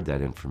record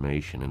that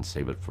information and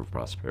save it for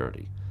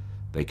prosperity.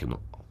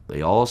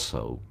 They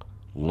also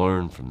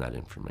learn from that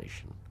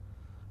information,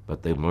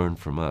 but they learn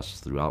from us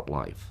throughout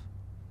life.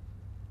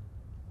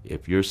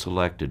 If you're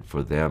selected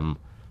for them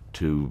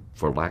to,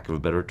 for lack of a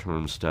better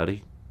term,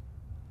 study,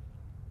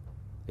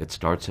 it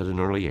starts at an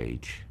early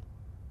age,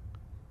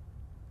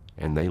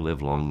 and they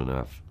live long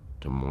enough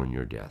to mourn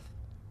your death.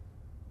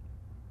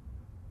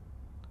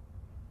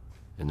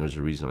 And there's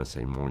a reason I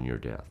say mourn your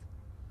death,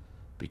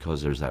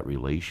 because there's that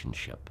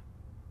relationship.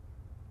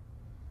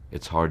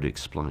 It's hard to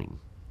explain.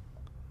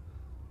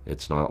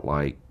 It's not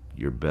like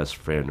your best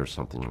friend or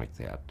something like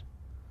that,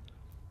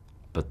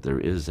 but there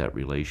is that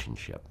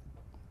relationship.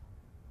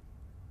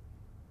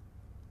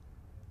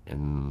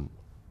 And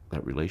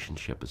that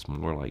relationship is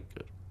more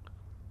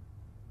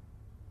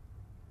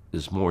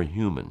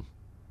human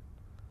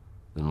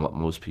than what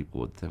most people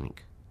would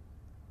think.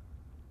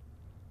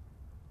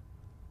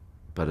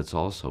 But it's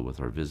also with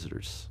our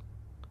visitors.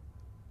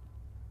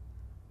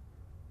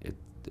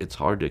 It's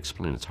hard to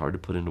explain. It's hard to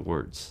put into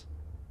words.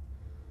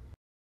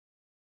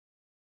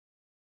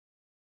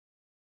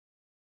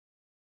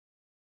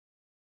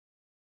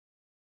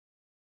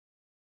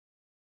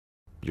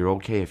 You're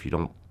okay if you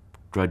don't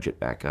drudge it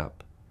back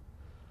up.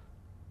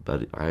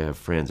 But I have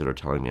friends that are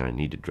telling me I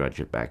need to drudge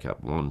it back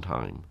up one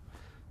time.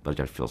 But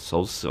I feel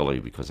so silly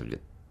because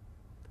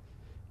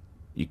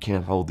you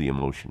can't hold the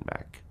emotion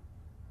back.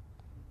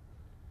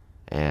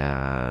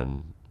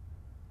 And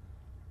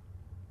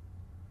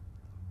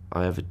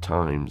I have at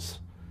times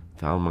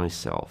found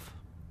myself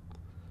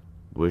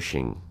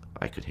wishing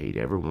I could hate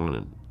everyone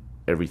and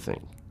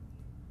everything.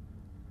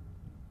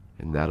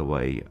 And that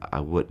way I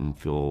wouldn't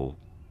feel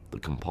the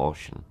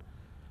compulsion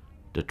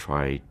to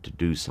try to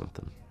do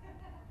something.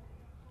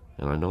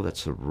 And I know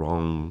that's the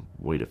wrong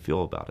way to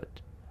feel about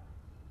it.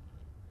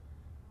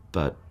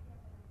 But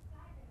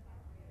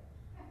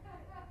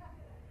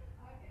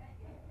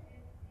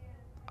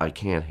I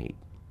can't hate.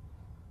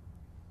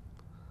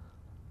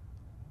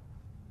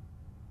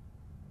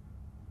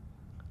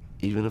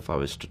 Even if I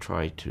was to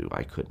try to,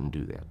 I couldn't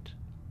do that.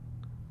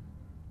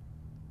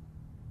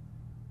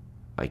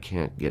 I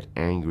can't get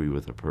angry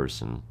with a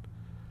person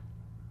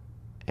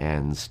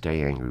and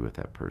stay angry with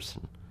that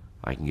person.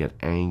 I can get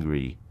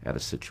angry at a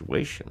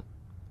situation.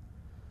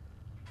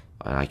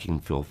 I can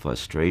feel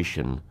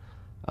frustration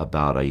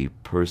about a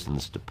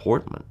person's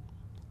deportment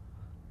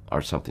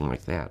or something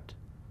like that.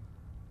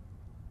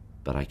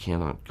 But I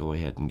cannot go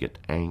ahead and get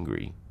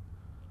angry,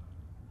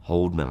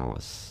 hold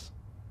malice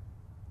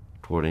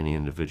toward any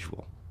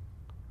individual.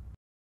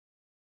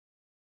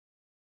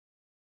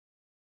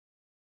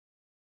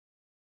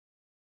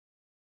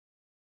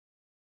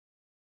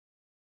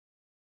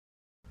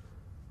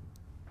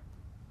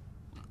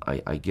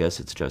 I guess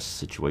it's just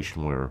a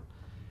situation where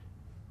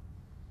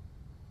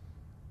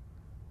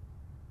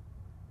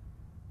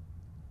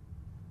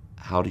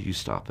how do you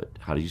stop it?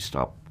 How do you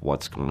stop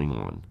what's going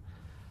on?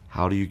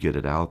 How do you get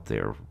it out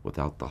there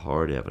without the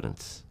hard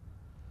evidence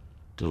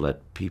to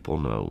let people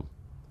know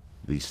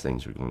these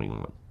things are going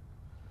on?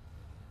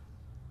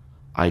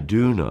 I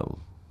do know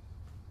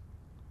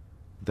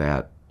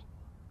that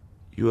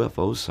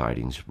UFO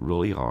sightings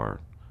really are,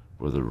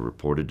 whether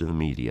reported to the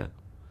media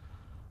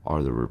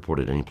or they're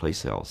reported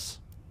anyplace else,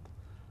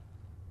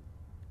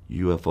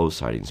 UFO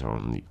sightings are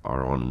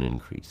on an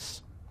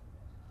increase.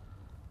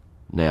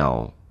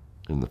 Now,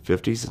 in the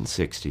 50s and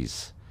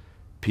 60s,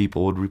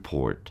 people would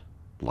report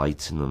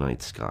lights in the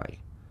night sky.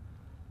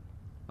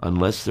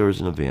 Unless there is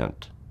an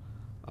event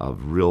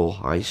of real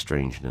high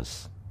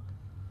strangeness,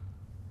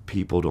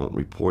 people don't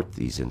report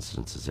these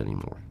incidences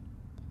anymore.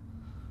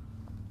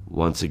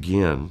 Once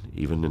again,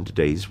 even in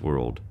today's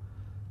world,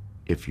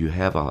 if you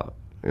have an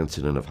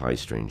incident of high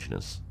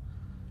strangeness,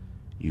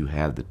 you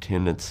have the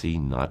tendency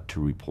not to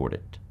report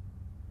it.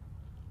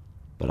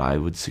 But I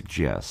would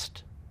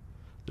suggest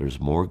there's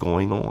more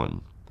going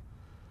on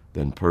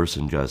than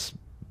person just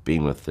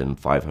being within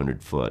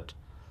 500 foot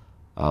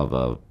of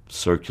a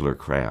circular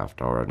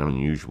craft or an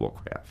unusual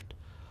craft.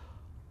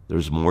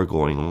 There's more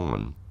going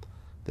on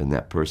than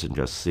that person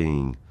just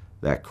seeing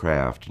that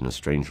craft and a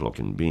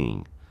strange-looking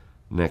being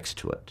next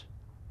to it,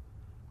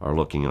 or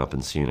looking up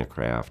and seeing a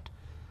craft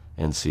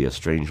and see a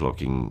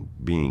strange-looking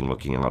being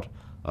looking out,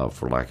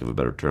 for lack of a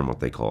better term,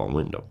 what they call a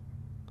window.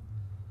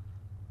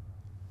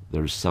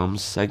 There's some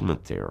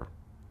segment there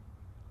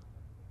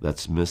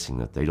that's missing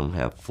that they don't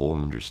have full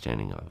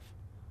understanding of.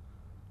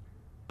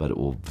 But it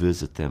will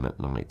visit them at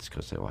nights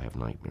because they will have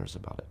nightmares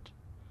about it.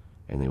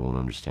 And they won't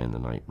understand the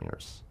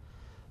nightmares.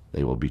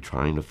 They will be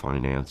trying to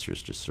find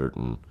answers to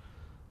certain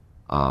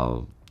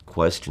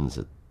questions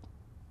that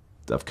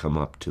have come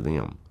up to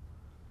them,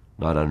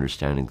 not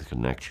understanding the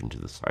connection to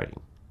the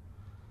sighting.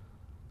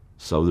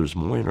 So there's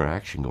more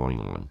interaction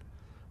going on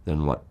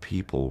than what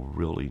people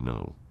really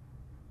know.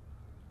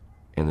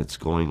 And it's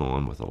going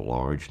on with a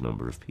large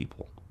number of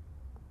people.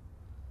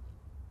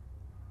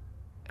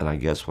 And I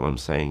guess what I'm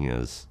saying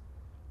is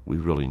we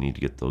really need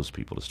to get those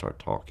people to start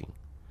talking.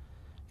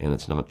 And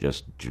it's not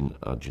just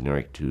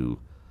generic to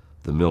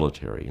the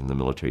military, and the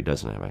military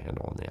doesn't have a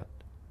handle on that.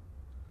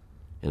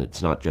 And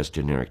it's not just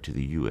generic to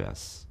the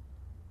U.S.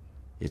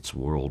 It's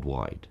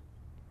worldwide.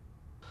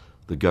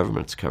 The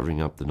government's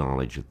covering up the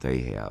knowledge that they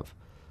have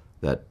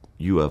that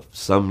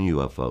some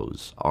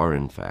UFOs are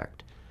in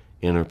fact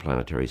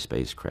interplanetary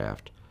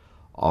spacecraft,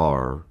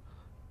 are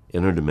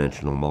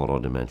interdimensional,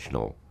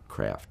 multidimensional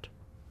craft.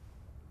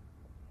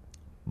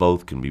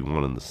 Both can be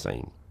one and the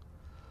same.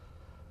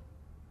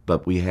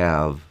 But we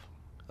have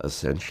a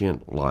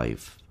sentient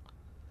life,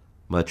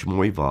 much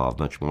more evolved,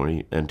 much more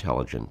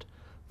intelligent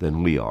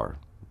than we are,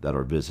 that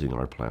are visiting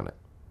our planet.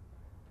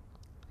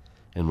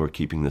 And we're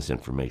keeping this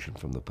information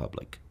from the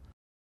public.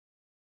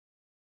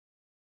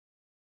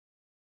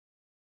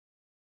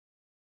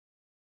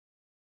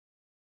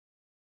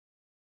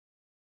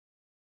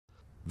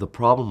 The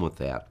problem with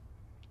that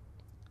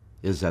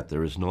is that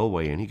there is no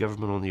way any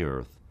government on the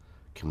earth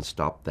can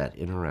stop that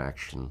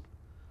interaction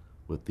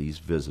with these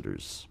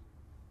visitors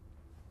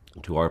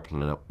to our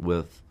planet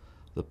with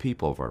the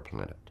people of our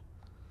planet.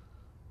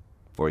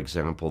 For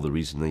example, the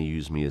reason they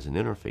used me as an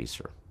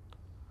interfacer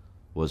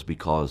was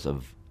because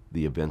of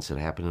the events that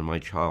happened in my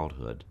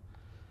childhood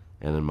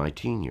and in my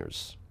teen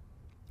years.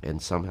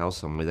 And somehow,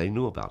 someway, they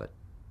knew about it.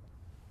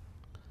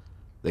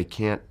 They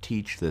can't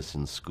teach this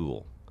in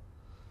school.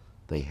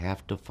 They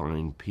have to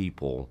find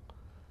people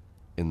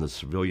in the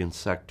civilian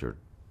sector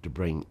to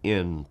bring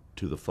in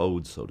to the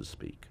fold, so to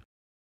speak.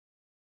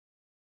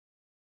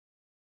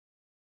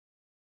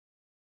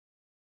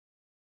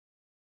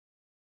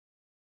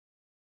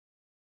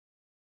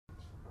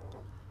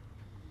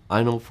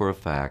 I know for a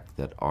fact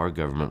that our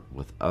government,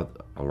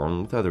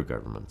 along with other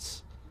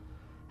governments,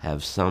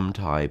 have some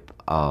type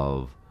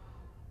of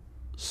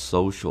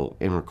social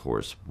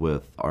intercourse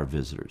with our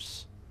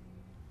visitors.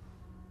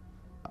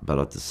 But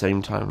at the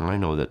same time, I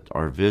know that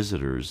our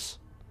visitors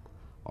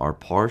are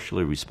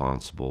partially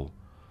responsible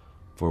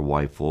for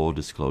why full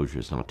disclosure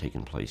has not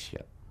taken place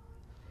yet.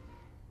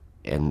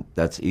 And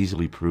that's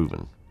easily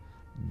proven.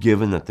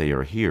 Given that they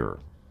are here,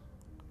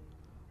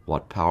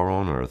 what power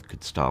on earth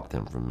could stop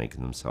them from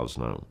making themselves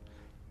known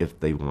if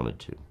they wanted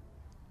to?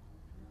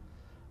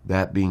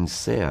 That being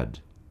said,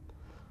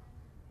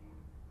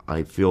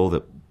 I feel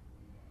that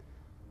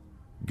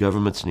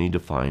governments need to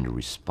find a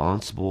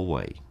responsible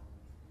way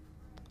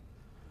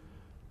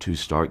to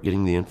start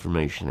getting the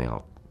information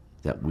out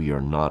that we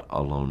are not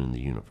alone in the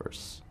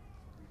universe,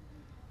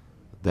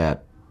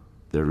 that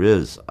there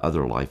is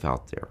other life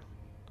out there,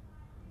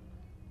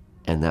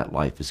 and that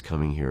life is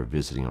coming here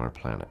visiting our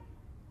planet.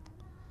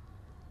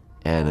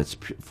 And it's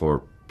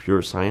for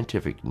pure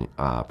scientific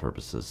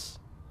purposes,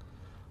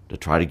 to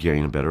try to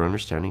gain a better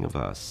understanding of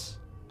us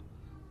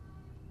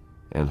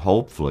and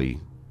hopefully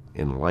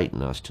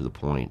enlighten us to the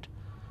point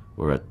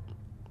where at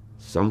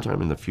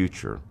sometime in the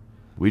future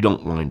we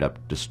don't wind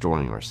up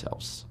destroying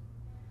ourselves.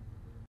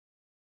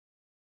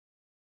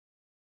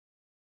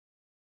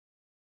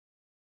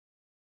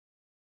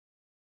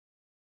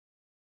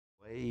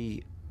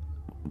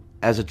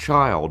 As a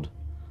child,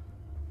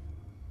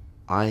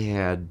 I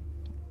had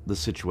the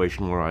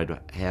situation where I'd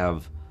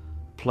have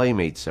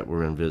playmates that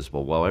were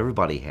invisible. Well,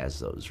 everybody has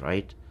those,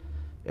 right?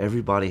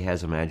 Everybody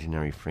has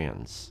imaginary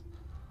friends.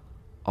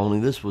 Only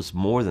this was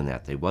more than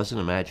that. They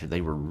wasn't imaginary.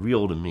 They were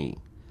real to me.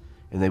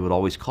 And they would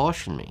always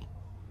caution me,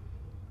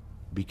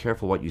 be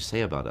careful what you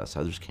say about us.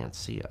 Others can't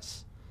see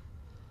us.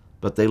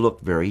 But they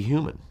looked very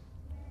human.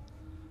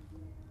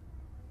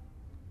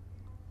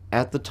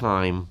 At the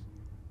time,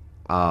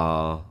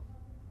 I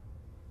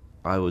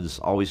was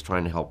always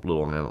trying to help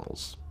little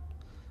animals.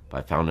 If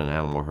I found an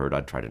animal hurt,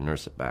 I'd try to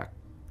nurse it back.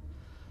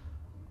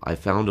 I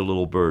found a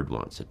little bird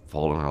once. It had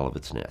fallen out of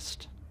its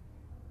nest.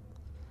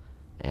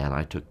 And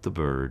I took the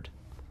bird,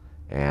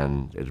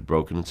 and it had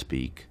broken its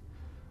beak.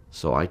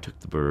 So I took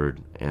the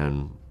bird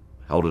and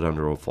held it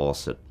under a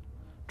faucet,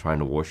 trying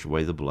to wash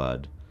away the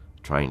blood,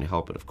 trying to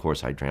help it. Of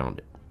course, I drowned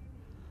it.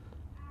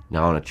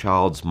 Now, in a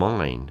child's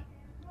mind,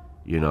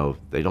 you know,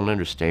 they don't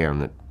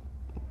understand that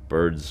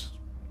birds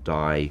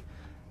die,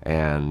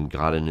 and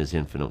God in his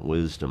infinite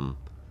wisdom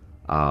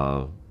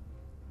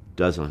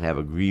doesn't have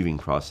a grieving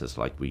process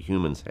like we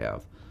humans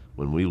have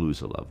when we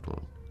lose a loved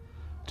one.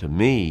 To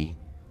me,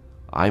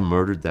 I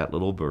murdered that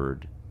little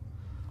bird.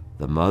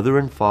 The mother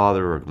and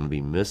father are going to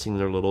be missing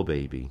their little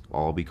baby,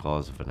 all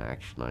because of an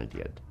action I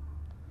did.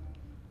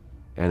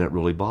 And it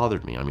really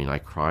bothered me. I mean, I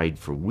cried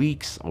for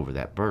weeks over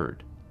that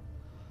bird.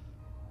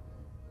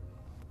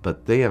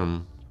 But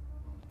then,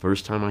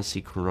 first time I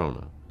see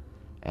Corona,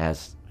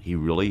 as he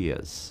really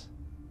is,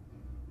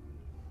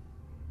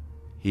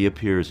 he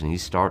appears and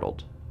he's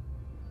startled.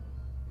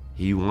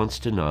 He wants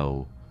to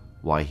know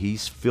why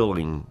he's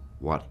feeling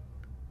what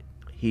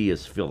he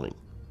is feeling.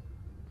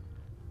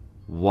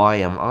 Why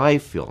am I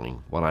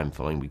feeling what I'm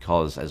feeling?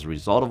 Because as a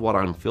result of what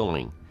I'm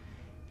feeling,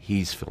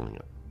 he's feeling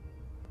it.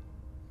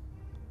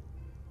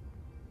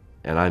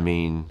 And I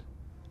mean,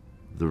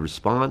 the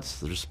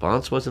response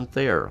wasn't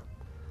there.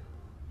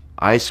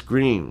 I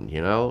screamed,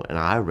 you know, and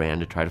I ran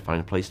to try to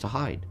find a place to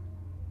hide.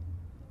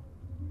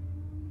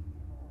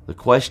 The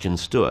question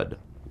stood,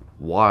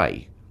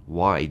 why?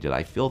 Why did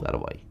I feel that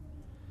way?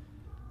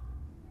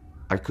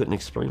 I couldn't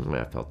explain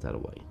why I felt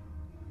that way.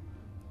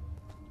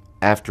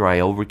 After I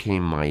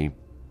overcame my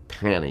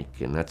panic,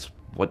 and that's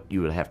what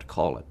you would have to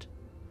call it,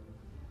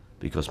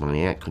 because my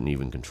aunt couldn't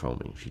even control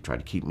me. She tried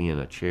to keep me in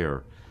a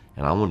chair,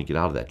 and I wanted to get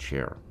out of that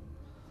chair.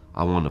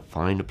 I wanted to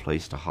find a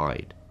place to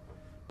hide,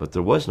 but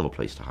there was no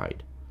place to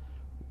hide.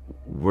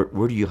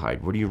 Where do you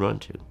hide? Where do you run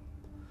to?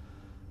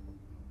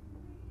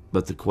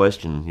 But the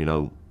question, you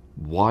know,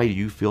 why do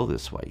you feel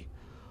this way?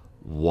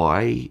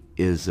 Why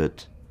is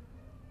it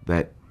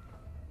that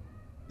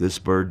this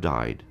bird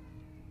died?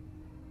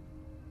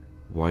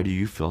 Why do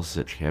you feel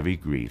such heavy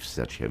grief,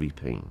 such heavy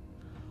pain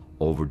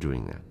over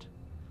doing that?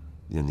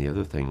 Then the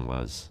other thing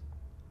was,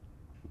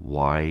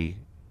 why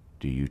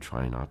do you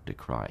try not to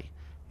cry?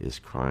 Is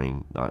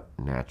crying not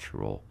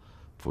natural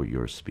for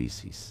your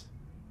species?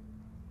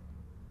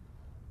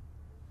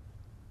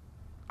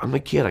 I'm a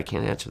kid, I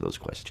can't answer those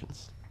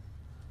questions.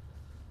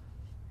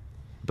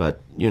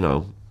 But, you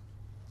know,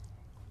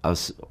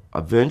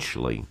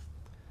 eventually,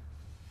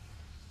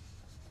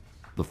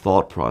 the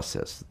thought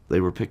process, they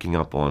were picking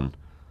up on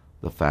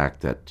the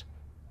fact that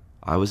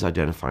I was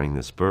identifying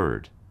this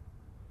bird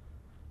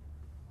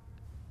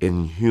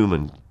in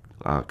human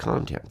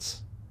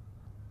contents,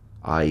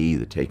 i.e.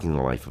 the taking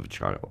the life of a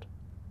child.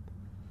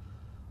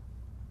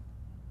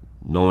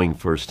 Knowing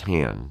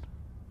firsthand,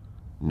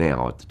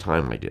 now, at the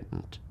time I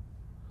didn't.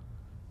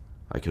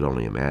 I could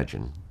only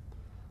imagine.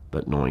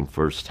 But knowing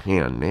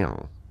firsthand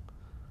now,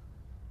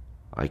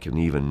 I can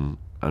even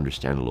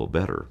understand a little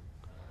better.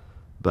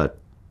 But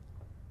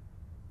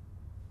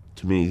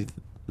to me,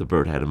 the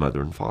bird had a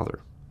mother and father.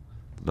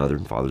 The mother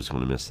and father's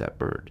going to miss that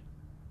bird,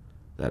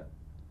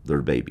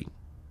 their baby.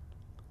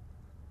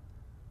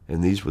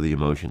 And these were the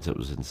emotions that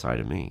was inside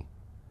of me.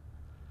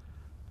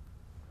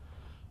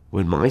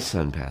 When my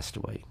son passed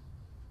away,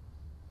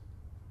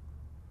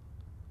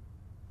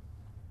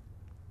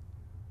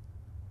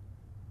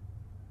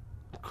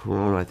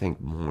 Corona, I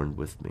think, mourned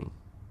with me.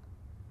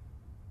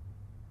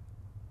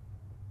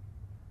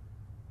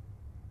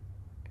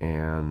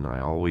 And I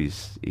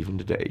always, even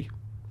today,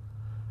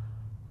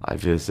 I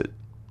visit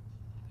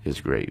his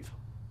grave.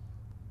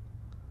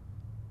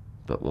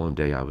 But one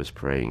day I was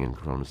praying and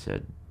Corona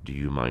said, "Do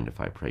you mind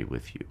if I pray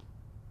with you?"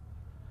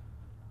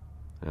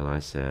 And I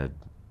said,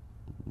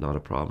 "Not a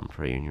problem,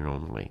 pray in your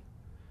own way."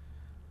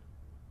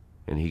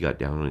 And he got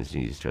down on his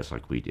knees just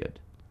like we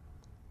did.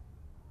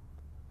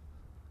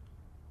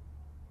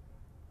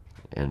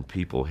 And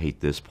people hate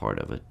this part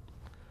of it.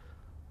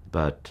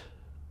 But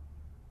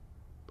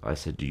I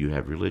said, "Do you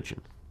have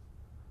religion?"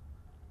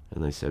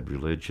 And they said,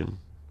 "Religion?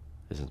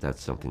 Isn't that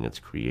something that's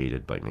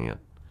created by man?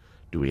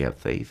 Do we have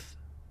faith?"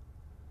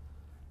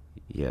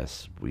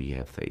 Yes, we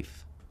have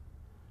faith.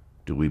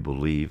 Do we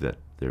believe that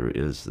there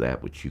is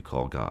that which you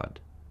call God?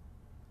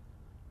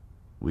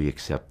 We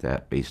accept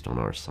that based on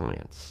our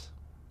science.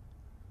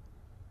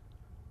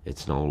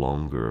 It's no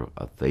longer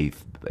a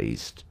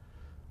faith-based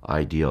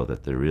idea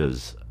that there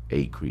is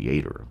a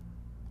creator,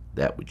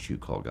 that which you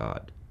call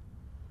God.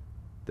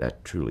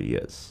 That truly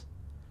is.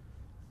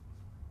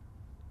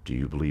 Do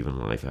you believe in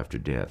life after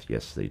death?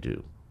 Yes, they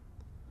do.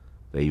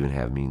 They even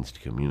have means to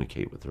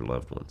communicate with their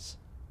loved ones.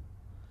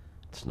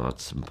 It's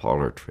not some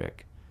parlor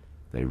trick.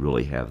 They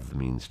really have the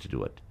means to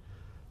do it.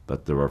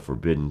 But there are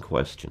forbidden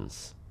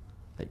questions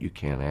that you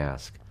can't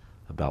ask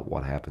about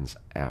what happens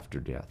after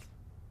death.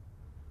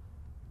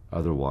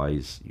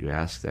 Otherwise, you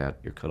ask that,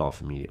 you're cut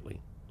off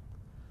immediately.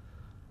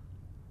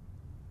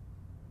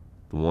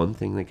 The one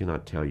thing they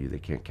cannot tell you, they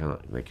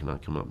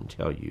cannot come up and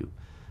tell you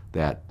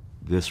that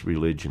this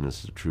religion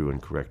is the true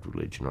and correct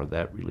religion, or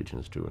that religion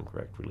is true and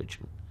correct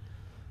religion.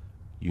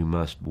 You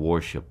must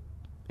worship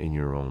in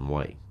your own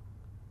way.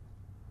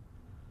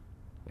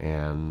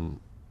 And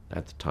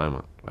at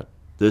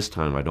this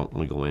time, I don't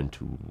really go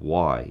into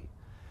why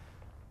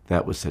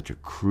that was such a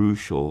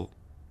crucial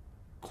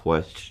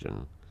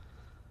question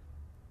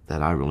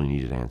that I really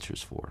needed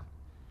answers for.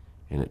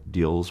 And it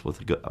deals with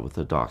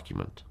a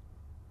document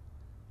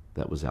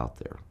that was out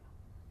there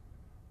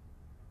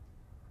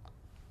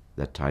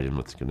that tied in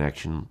with the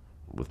connection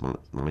with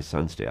my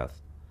son's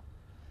death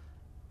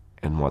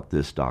and what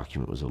this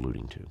document was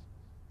alluding to.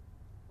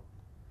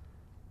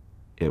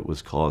 It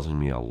was causing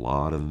me a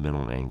lot of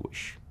mental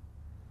anguish.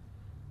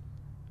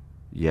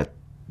 Yet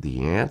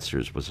the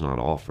answers was not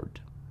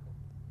offered.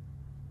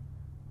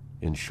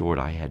 In short,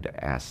 I had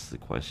to ask the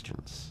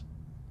questions.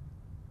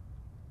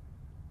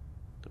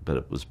 But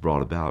it was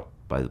brought about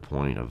by the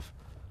point of,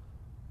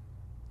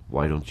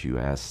 why don't you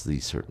ask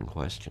these certain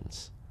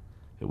questions?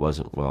 It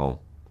wasn't,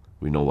 well,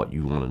 we know what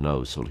you want to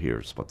know, so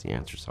here's what the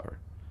answers are.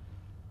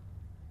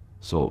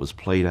 So it was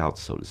played out,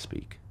 so to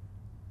speak.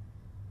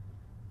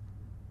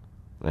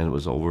 And it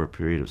was over a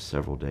period of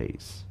several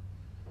days.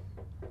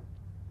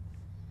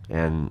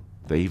 And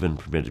they even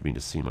permitted me to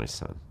see my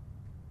son.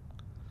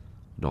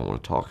 I don't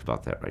want to talk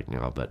about that right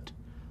now, but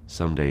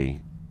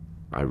someday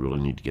I really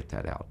need to get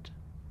that out.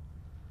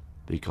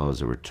 Because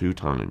there were 2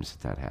 times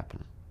that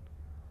happened.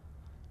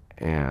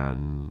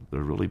 And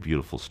they're really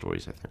beautiful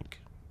stories, I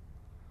think,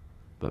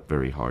 but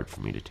very hard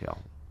for me to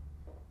tell.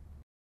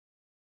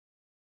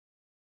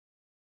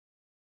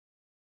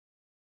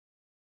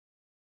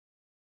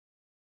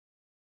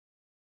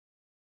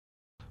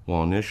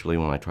 Well, initially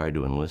when I tried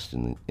to enlist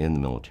in the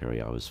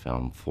military, I was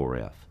found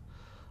 4F.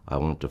 I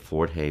went to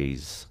Fort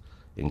Hays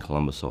in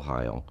Columbus,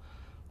 Ohio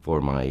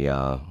for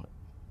my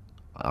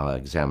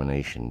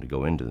examination to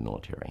go into the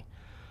military.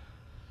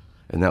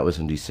 And that was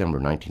in December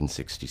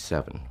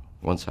 1967.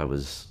 Once I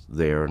was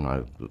there and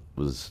I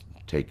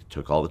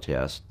took all the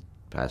tests,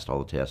 passed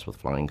all the tests with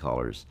flying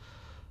colors,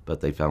 but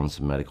they found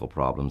some medical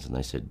problems and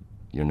they said,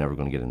 you're never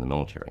going to get in the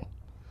military.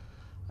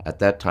 At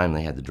that time,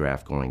 they had the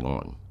draft going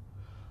on.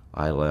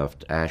 I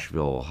left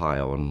Asheville,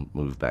 Ohio, and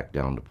moved back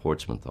down to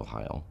Portsmouth,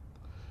 Ohio.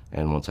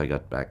 And once I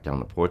got back down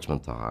to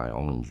Portsmouth, Ohio,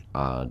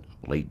 in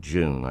late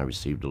June, I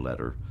received a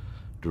letter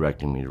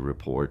directing me to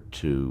report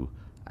to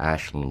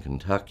Ashland,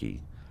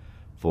 Kentucky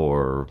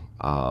for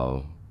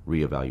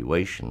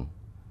reevaluation.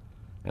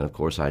 And of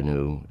course, I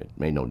knew it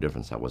made no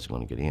difference. I wasn't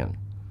going to get in.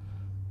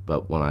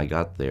 But when I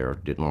got there,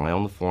 didn't lie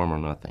on the form or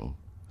nothing.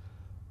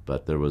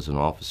 But there was an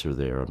officer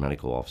there, a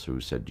medical officer, who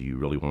said, do you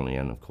really want to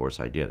in? Of course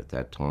I did. At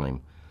that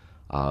time,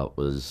 I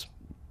was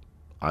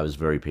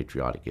very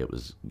patriotic. It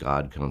was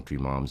God, country,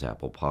 mom's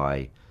apple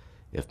pie.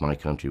 If my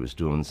country was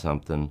doing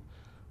something,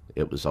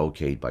 it was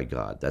okayed by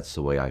God. That's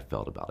the way I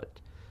felt about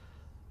it.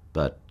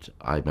 But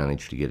I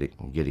managed to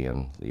get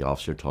in. The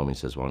officer told me, he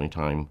says, well,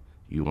 anytime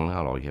you want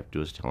out, all you have to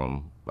do is tell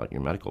him about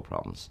your medical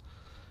problems.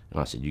 And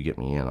I said, you get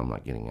me in, I'm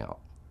not getting out.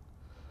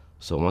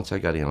 So once I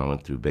got in, I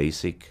went through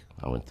basic,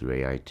 I went through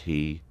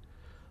AIT,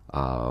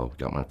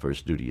 got my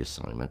first duty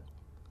assignment.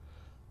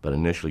 But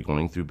initially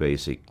going through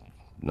basic,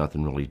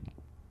 nothing really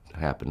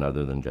happened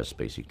other than just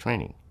basic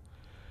training.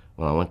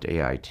 When I went to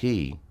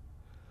AIT,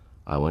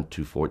 I went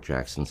to Fort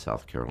Jackson,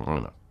 South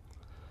Carolina.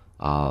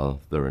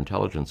 Their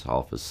intelligence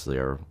office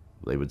there,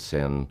 they would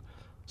send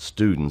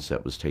students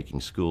that was taking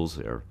schools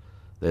there,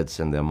 they'd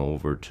send them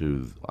over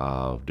to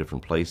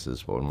different places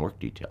for work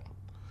detail.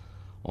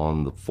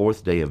 On the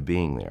 4th day of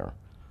being there,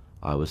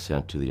 I was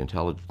sent to the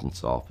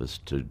intelligence office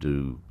to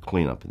do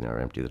cleanup in there,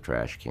 empty the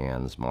trash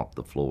cans, mop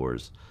the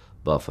floors,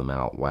 buff them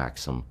out,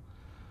 wax them.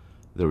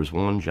 There was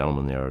one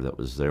gentleman there that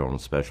was there on a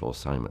special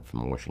assignment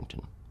from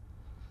Washington,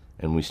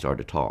 and we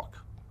started to talk.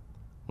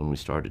 When we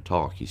started to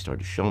talk, he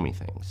started to show me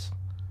things.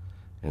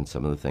 And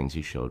some of the things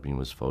he showed me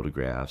was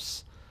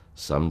photographs,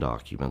 some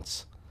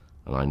documents,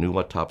 and I knew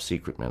what top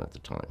secret meant at the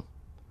time.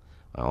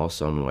 I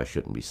also knew I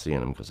shouldn't be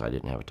seeing them because I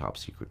didn't have a top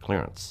secret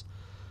clearance.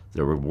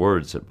 There were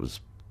words that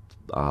was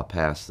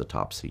past the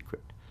top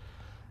secret,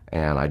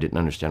 and I didn't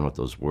understand what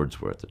those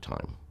words were at the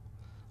time.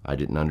 I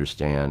didn't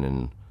understand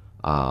in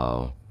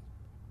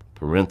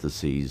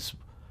parentheses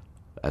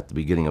at the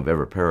beginning of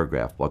every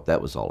paragraph what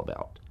that was all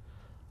about.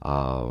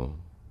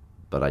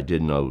 But I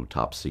did know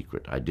top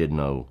secret. I did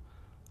know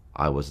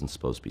I wasn't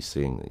supposed to be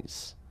seeing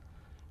these.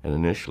 And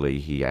initially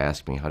he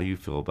asked me, how do you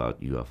feel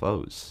about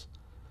UFOs?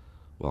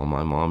 Well,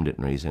 my mom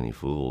didn't raise any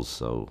fools,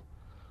 so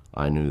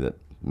I knew that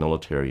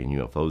military and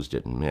UFOs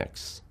didn't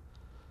mix.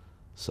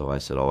 So I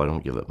said, oh, I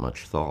don't give it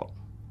much thought.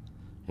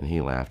 And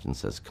he laughed and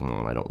says, come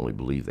on, I don't really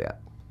believe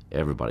that.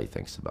 Everybody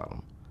thinks about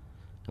them.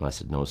 And I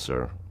said, no,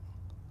 sir.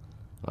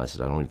 I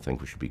said, I don't even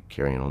think we should be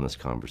carrying on this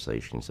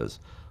conversation. He says,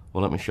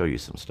 well, let me show you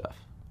some stuff.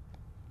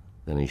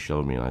 Then he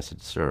showed me, and I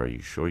said, sir, are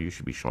you sure you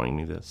should be showing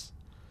me this?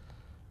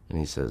 And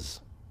he says,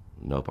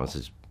 nope. I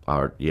says,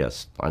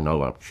 yes, I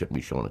know I shouldn't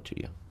be showing it to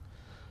you,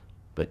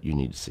 but you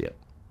need to see it.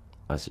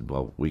 I said,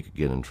 well, we could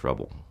get in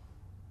trouble,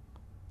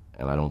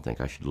 and I don't think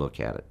I should look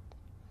at it.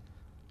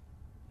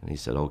 And he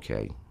said,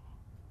 okay,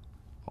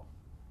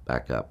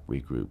 back up,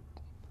 regroup.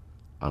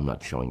 I'm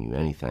not showing you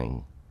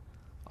anything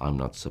I'm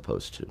not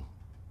supposed to.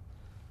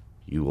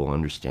 You will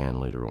understand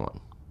later on.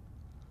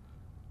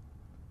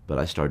 But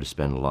I started to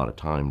spend a lot of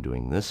time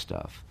doing this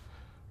stuff,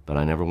 but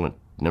I never went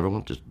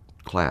to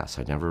class.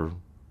 I never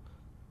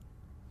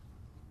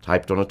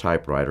typed on a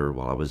typewriter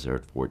while I was there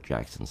at Fort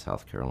Jackson,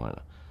 South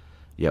Carolina.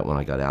 Yet when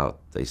I got out,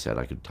 they said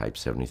I could type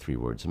 73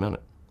 words a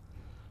minute.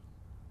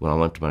 When I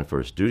went to my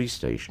first duty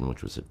station,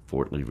 which was at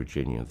Fort Lee,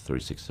 Virginia,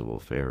 36 Civil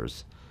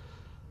Affairs,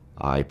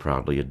 I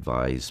proudly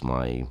advised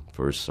my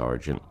first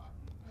sergeant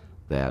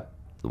that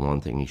the one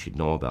thing he should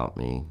know about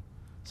me,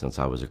 since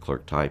I was a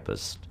clerk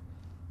typist,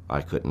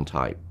 I couldn't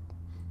type.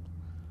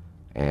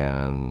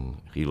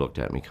 And he looked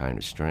at me kind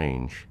of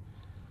strange,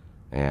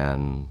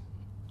 and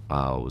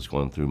I was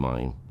going through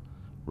my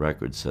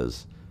record,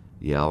 says,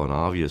 "You Alan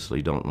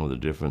obviously don't know the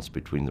difference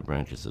between the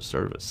branches of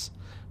service."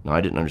 Now,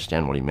 I didn't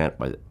understand what he meant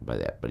by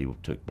that, but he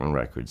took my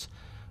records,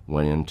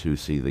 went in to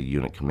see the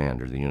unit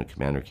commander. The unit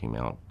commander came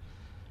out,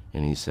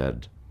 and he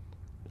said,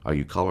 "Are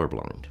you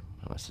colorblind?"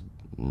 And I said,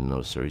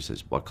 "No, sir." He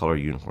says, "What color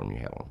uniform you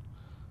have on?"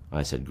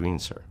 I said, "Green,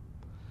 sir."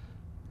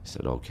 He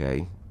said,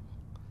 "Okay."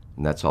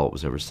 And that's all that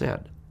was ever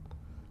said.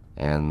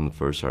 And the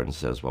first sergeant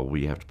says, "Well,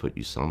 we have to put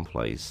you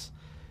someplace."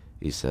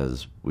 He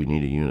says, "We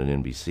need a unit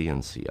NBC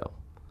NCO.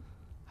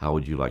 How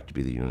would you like to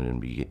be the unit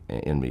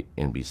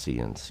NBC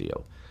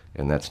NCO?"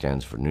 And that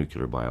stands for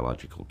Nuclear,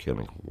 Biological,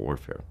 Chemical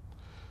Warfare.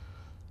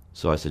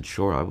 So I said,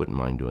 "Sure, I wouldn't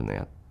mind doing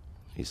that."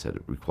 He said,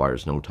 "It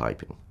requires no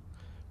typing,"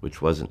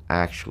 which wasn't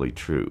actually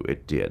true.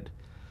 It did.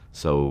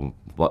 So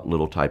what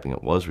little typing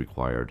it was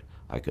required,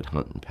 I could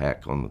hunt and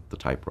peck on the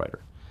typewriter.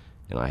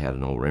 And I had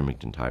an old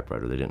Remington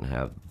typewriter. They didn't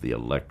have the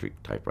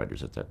electric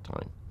typewriters at that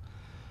time.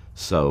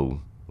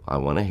 So I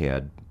went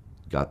ahead,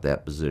 got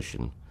that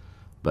position,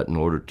 but in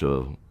order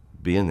to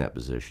be in that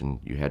position,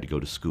 you had to go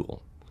to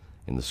school.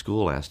 And the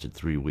school lasted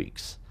 3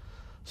 weeks.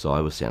 So I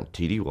was sent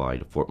TDY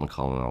to Fort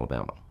McCollum,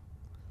 Alabama.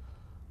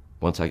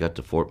 Once I got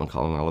to Fort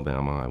McCollum,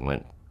 Alabama, I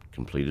went,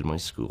 completed my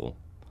school,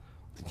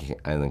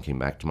 and then came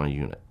back to my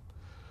unit.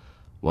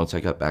 Once I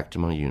got back to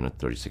my unit,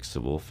 36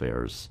 Civil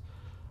Affairs,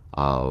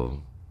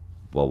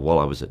 while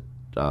I was at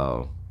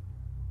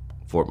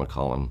Fort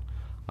McCollum,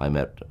 I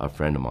met a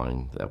friend of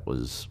mine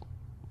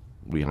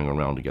we hung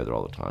around together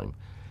all the time,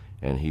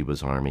 and he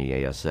was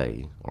Army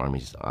ASA,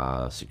 Army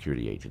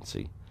Security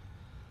Agency,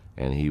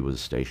 and he was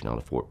stationed out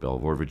of Fort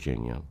Belvoir,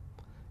 Virginia,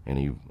 and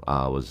he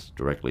was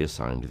directly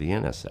assigned to the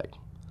NSA.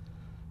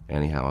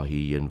 Anyhow,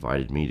 he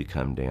invited me to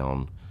come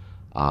down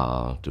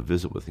to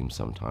visit with him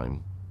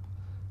sometime,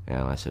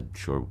 and I said,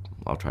 "Sure,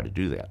 I'll try to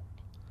do that."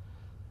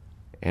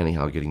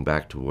 Anyhow, getting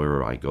back to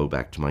where I go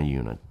back to my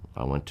unit,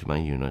 I went to my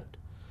unit,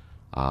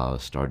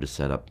 started to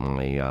set up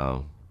my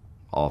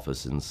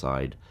office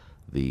inside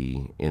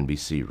the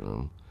NBC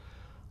room.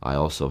 I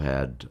also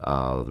had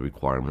the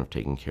requirement of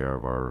taking care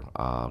of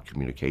our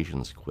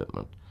communications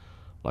equipment,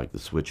 like the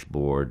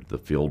switchboard, the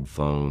field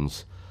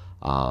phones,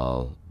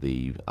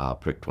 the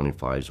Prick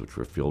 25s, which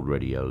were field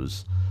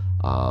radios,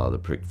 the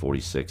Prick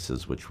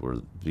 46s, which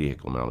were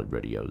vehicle-mounted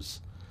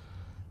radios.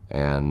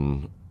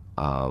 And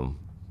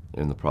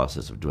in the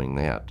process of doing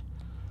that,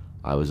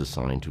 I was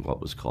assigned to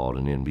what was called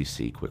an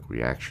NBC Quick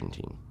Reaction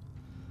Team.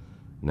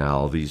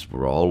 Now, these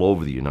were all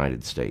over the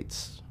United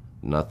States.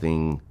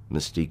 Nothing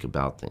mystique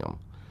about them,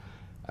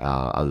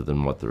 other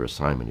than what their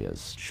assignment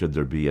is. Should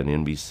there be an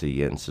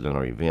NBC incident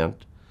or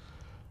event,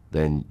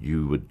 then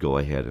you would go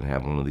ahead and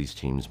have one of these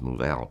teams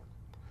move out.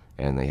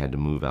 And they had to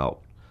move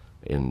out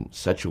in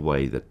such a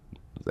way that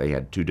they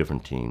had two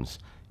different teams.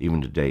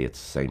 Even today, it's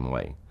the same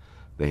way.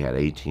 They had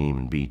A team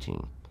and B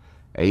team.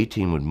 A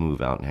team would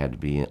move out and had to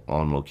be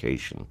on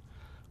location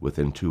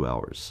within 2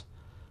 hours.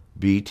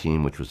 B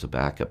team, which was the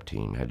backup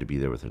team, had to be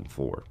there within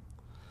 4.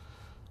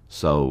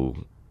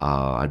 So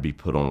I'd be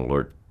put on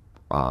alert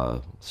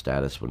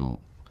status when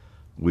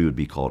we would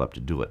be called up to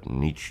do it,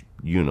 and each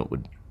unit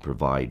would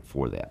provide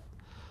for that.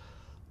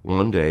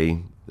 One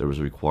day, there was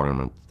a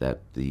requirement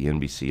that the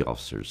NBC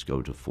officers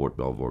go to Fort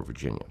Belvoir,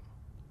 Virginia,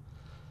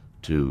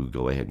 to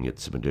go ahead and get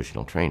some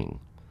additional training.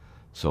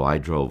 So I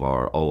drove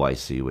our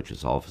OIC, which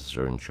is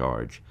officer in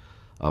charge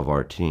of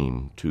our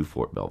team, to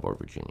Fort Belvoir,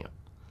 Virginia.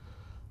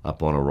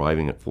 Upon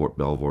arriving at Fort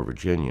Belvoir,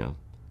 Virginia,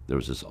 there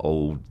was this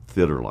old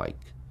theater-like,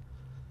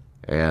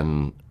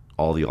 and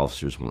all the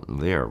officers went in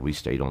there. We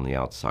stayed on the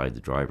outside, the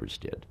drivers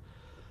did.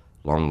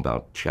 Long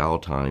about chow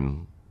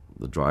time,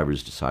 the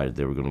drivers decided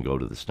they were going to go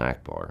to the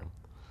snack bar.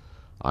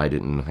 I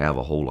didn't have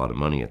a whole lot of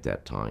money at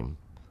that time,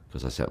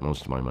 because I sent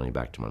most of my money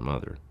back to my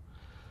mother.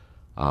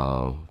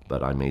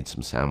 But I made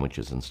some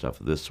sandwiches and stuff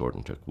of this sort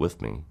and took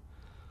with me,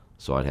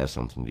 so I'd have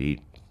something to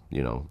eat,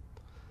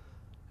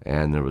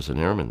 and there was an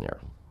airman there.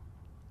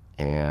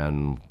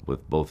 And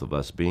with both of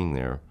us being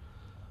there,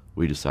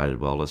 we decided,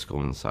 well, let's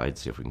go inside,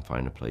 see if we can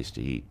find a place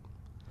to eat.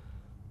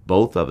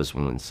 Both of us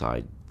went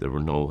inside. There were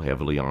no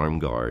heavily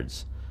armed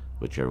guards,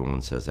 which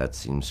everyone says that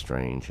seems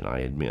strange, and I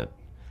admit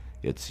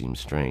it seems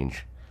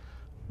strange.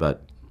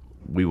 But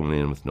we went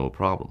in with no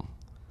problem.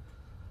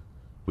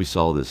 We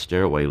saw this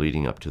stairway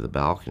leading up to the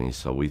balcony,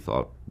 so we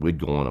thought we'd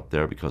go on up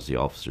there because the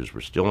officers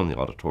were still in the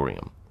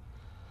auditorium.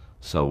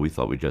 So we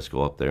thought we'd just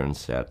go up there and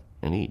sit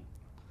and eat.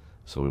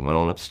 So we went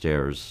on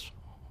upstairs.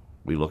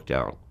 We looked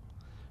out.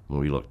 When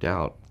we looked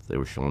out, they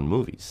were showing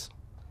movies.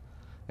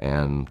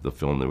 And the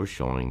film they were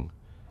showing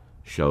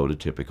showed a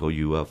typical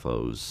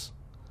UFOs,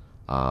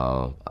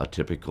 a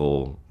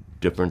typical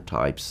different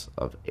types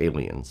of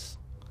aliens,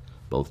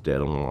 both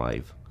dead and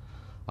alive.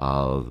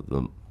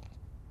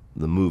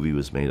 The movie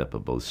was made up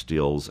of both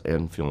stills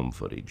and film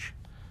footage.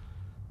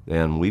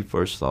 And we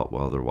first thought,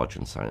 well, they're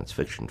watching science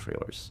fiction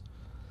trailers.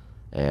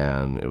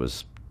 And it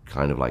was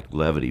kind of like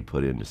levity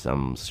put into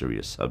some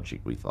serious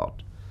subject, we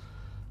thought.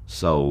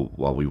 So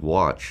while we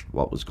watched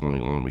what was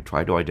going on, we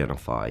tried to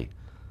identify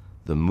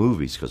the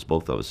movies, because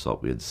both of us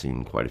thought we had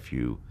seen quite a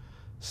few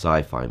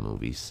sci-fi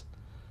movies,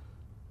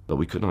 but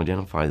we couldn't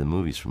identify the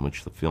movies from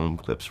which the film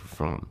clips were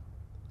from.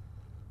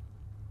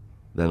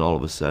 Then all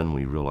of a sudden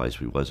we realized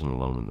we wasn't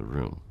alone in the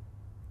room.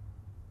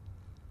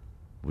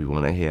 We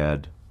went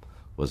ahead,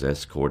 was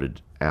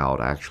escorted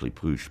out, actually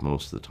pushed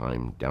most of the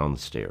time down the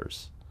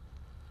stairs.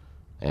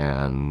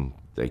 And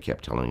they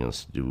kept telling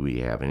us, do we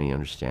have any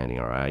understanding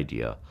or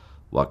idea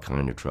what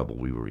kind of trouble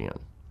we were in?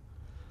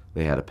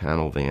 They had a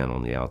panel van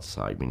on the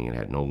outside, meaning it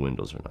had no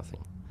windows or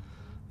nothing.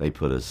 They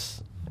put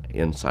us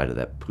inside of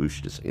that,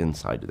 pushed us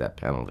inside of that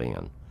panel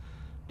van.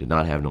 Did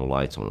not have no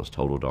lights on, it was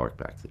total dark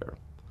back there.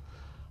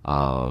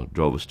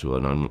 Drove us to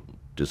an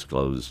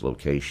undisclosed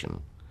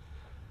location.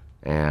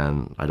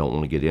 And I don't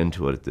want to get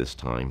into it at this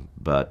time,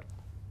 but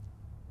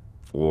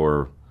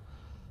for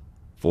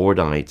 4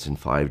 nights and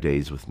 5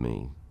 days with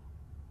me,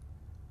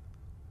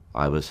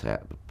 I was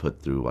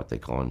put through what they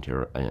call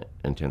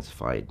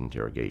intensified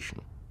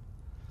interrogation.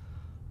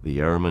 The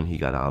airman, he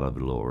got out of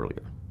it a little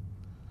earlier.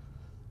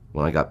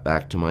 When I got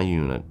back to my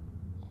unit,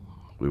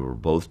 we were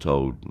both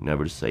told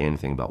never to say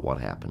anything about what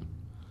happened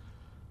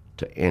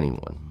to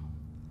anyone.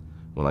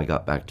 When I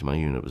got back to my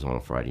unit, it was on a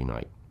Friday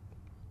night.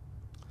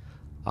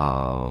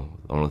 The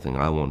only thing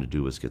I wanted to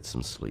do was get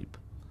some sleep.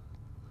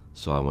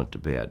 So I went to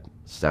bed.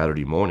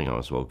 Saturday morning, I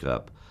was woke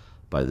up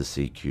by the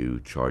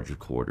CQ, charge of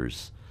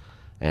quarters,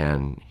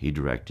 and he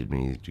directed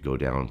me to go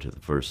down to the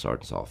first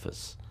sergeant's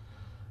office,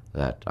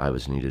 that I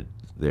was needed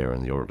there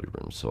in the orderly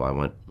room. So I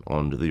went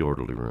on to the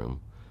orderly room,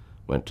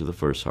 went to the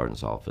first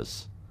sergeant's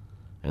office,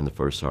 and the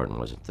first sergeant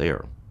wasn't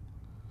there.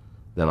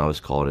 Then I was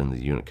called in the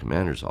unit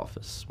commander's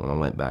office. When I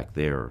went back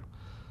there,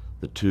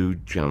 the 2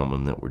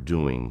 gentlemen that were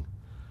doing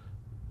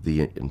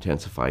the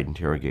intensified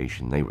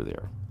interrogation, they were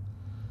there.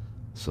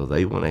 So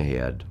they went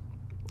ahead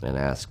and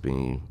asked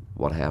me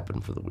what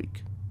happened for the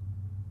week.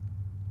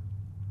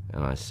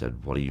 And I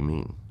said, what do you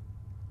mean?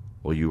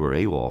 Well, you were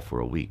AWOL for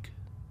a week.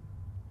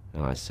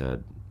 And I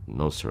said,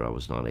 no, sir, I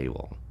was not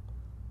AWOL.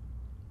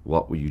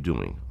 What were you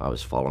doing? I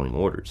was following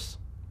orders.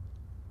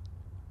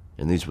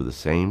 And these were the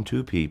same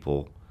 2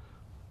 people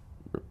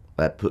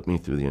that put me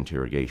through the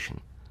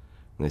interrogation.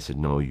 And they said,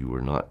 no, you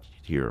were not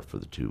here for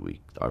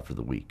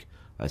the week.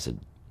 I said,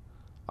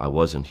 I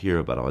wasn't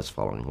here, but I was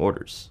following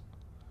orders.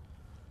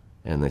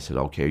 And they said,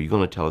 okay, are you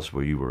going to tell us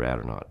where you were at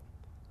or not?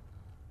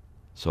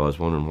 So I was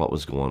wondering what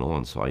was going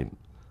on. So I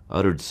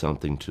uttered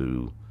something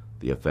to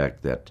the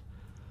effect that,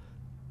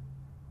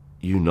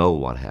 you know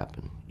what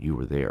happened. You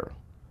were there.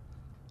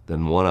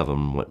 Then one of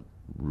them went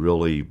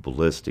really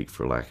ballistic,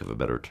 for lack of a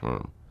better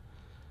term.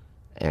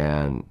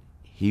 And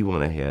he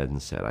went ahead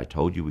and said, I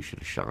told you we should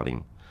have shot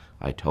him.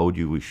 I told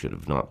you we should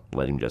have not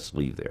let him just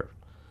leave there.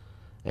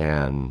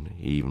 And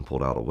he even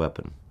pulled out a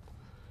weapon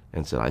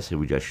and said, I say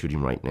we just shoot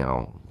him right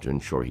now to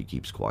ensure he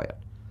keeps quiet.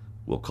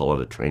 We'll call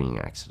it a training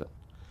accident.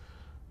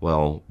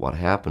 Well, what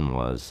happened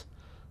was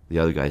the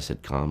other guy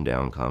said, calm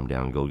down,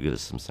 go get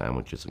us some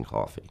sandwiches and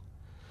coffee.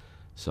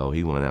 So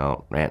he went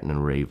out, ranting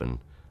and raving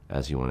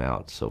as he went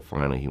out. So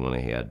finally he went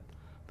ahead,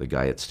 the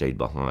guy that stayed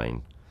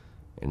behind,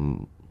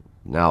 and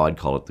now I'd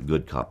call it the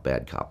good cop,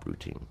 bad cop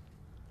routine.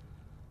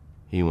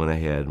 He went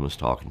ahead and was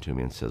talking to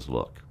me and says,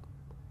 look,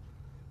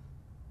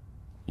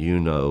 you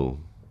know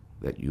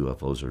that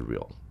UFOs are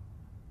real.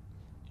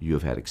 You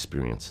have had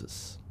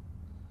experiences,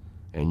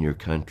 and your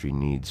country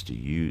needs to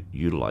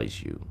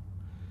utilize you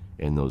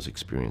in those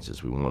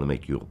experiences. We want to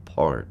make you a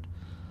part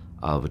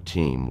of a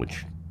team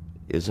which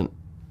isn't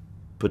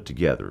put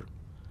together.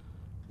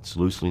 It's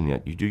loosely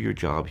knit. You do your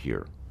job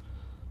here,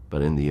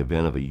 but in the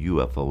event of a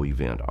UFO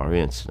event or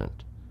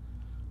incident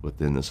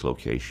within this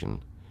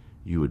location,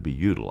 you would be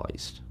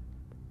utilized.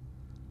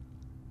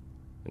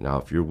 Now,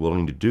 if you're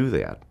willing to do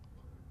that,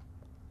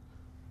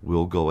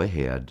 we'll go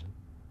ahead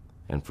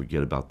and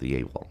forget about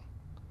the AWOL.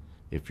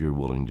 If you're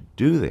willing to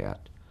do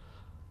that,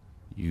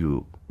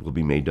 you will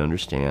be made to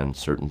understand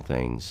certain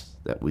things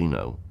that we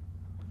know.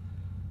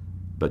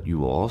 but you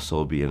will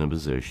also be in a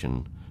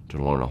position to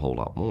learn a whole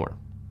lot more.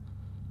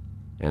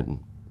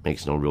 And it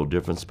makes no real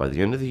difference. By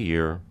the end of the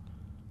year,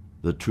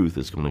 the truth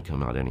is going to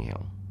come out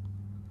anyhow.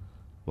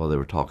 Well, they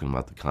were talking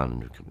about the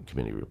Condon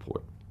Committee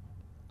report.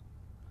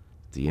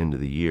 At the end of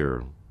the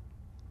year,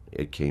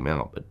 it came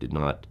out, but did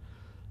not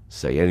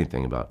say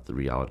anything about the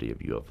reality of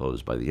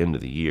UFOs. By the end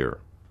of the year,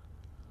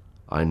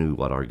 I knew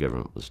what our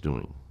government was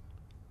doing.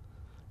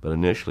 But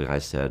initially I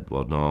said,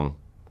 well, no,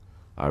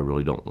 I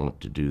really don't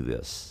want to do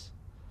this.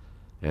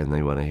 And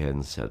they went ahead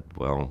and said,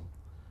 well,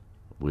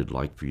 we'd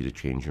like for you to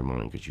change your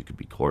mind because you could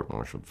be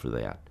court-martialed for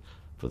that,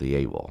 for the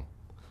AWOL.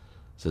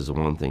 Says the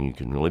one thing you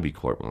can really be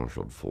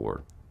court-martialed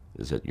for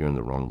is that you're in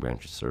the wrong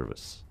branch of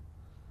service.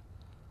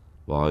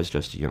 Well, I was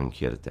just a young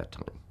kid at that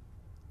time.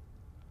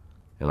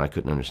 And I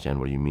couldn't understand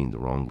what do you mean, the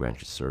wrong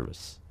branch of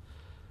service.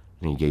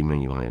 And he gave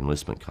me my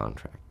enlistment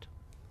contract.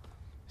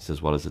 He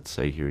says, what does it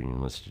say here you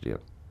enlisted in?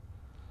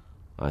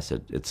 I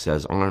said, it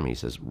says Army. He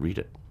says, read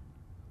it.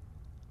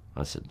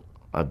 I said,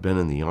 I've been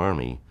in the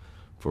Army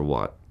for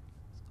what,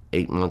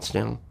 8 months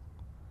now?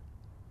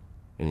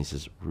 And he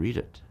says, read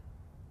it.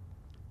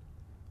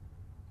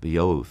 The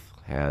oath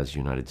has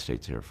United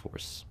States Air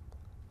Force.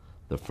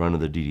 The front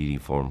of the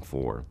DDD Form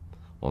 4,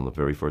 on the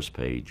very first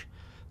page,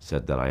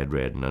 said that I had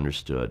read and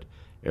understood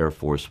Air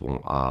Force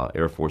Form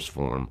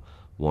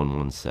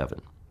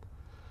 117.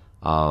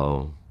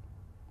 I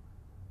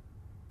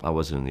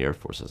wasn't in the Air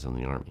Force, I was in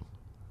the Army.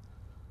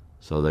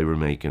 So they were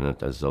making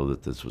it as though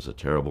that this was a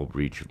terrible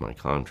breach of my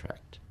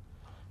contract,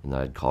 and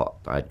that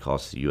I'd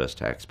cost the U.S.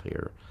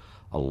 taxpayer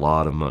a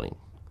lot of money.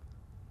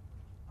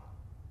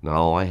 Now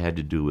all I had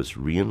to do was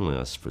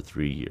re-enlist for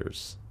 3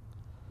 years,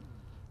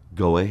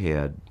 go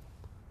ahead,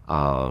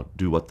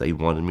 do what they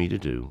wanted me to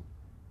do,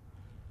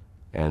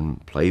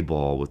 and play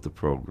ball with the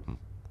program.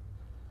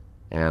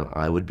 And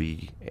I would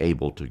be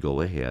able to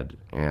go ahead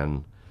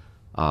and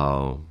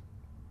to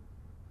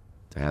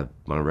have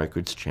my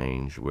records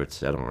changed where it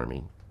said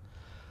Army.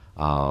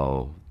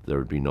 There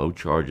would be no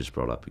charges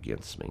brought up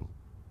against me.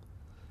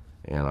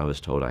 And I was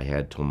told I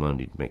had till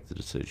Monday to make the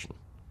decision.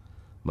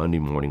 Monday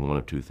morning, one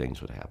of two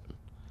things would happen.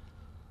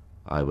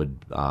 I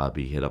would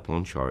be hit up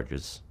on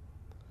charges.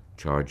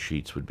 Charge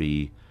sheets would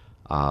be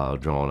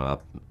drawn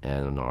up,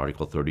 and an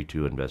Article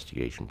 32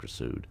 investigation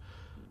pursued,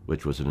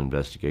 which was an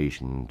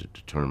investigation to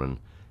determine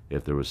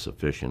if there was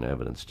sufficient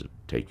evidence to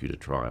take you to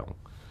trial.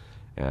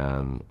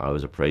 And I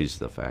was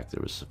appraised of the fact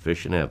there was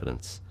sufficient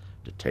evidence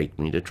to take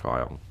me to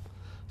trial.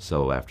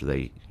 So after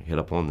they hit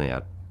up on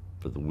that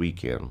for the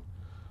weekend,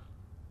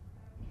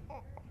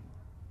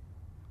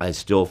 I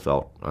still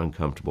felt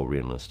uncomfortable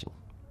re-enlisting.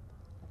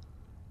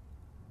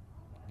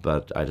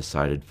 But I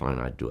decided, fine,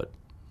 I'd do it.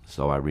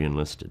 So I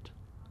re-enlisted.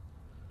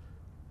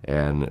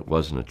 And it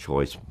wasn't a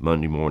choice.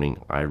 Monday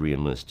morning, I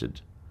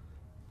re-enlisted.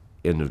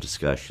 End of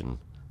discussion.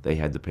 They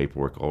had the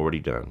paperwork already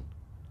done.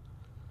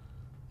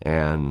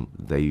 And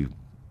they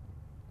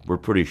were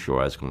pretty sure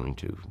I was going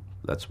to.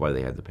 That's why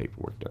they had the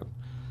paperwork done.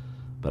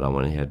 But I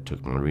went ahead,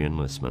 took my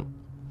re-enlistment,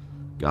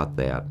 got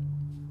that,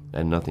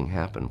 and nothing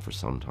happened for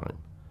some time.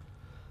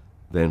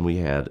 Then we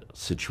had a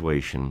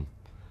situation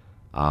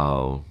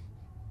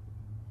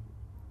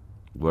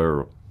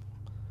where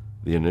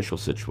the initial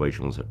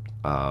situation was at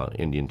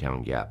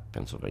Indiantown Gap,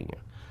 Pennsylvania.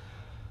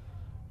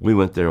 We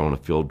went there on a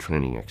field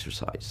training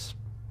exercise.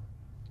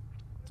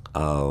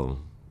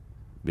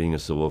 Being a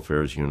civil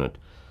affairs unit,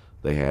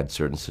 they had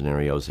certain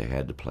scenarios they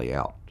had to play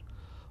out.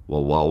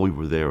 Well, while we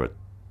were there at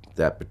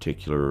that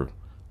particular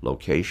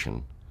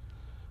location,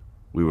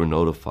 we were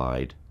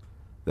notified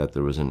that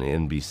there was an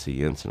NBC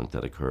incident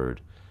that occurred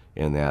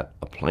and that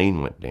a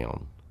plane went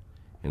down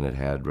and it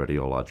had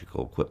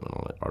radiological equipment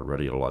on it, or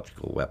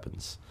radiological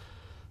weapons.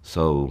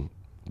 So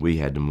we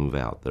had to move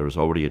out. There was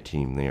already a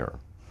team there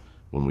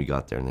when we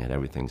got there, and they had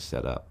everything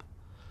set up.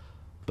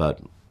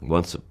 But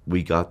once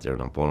we got there,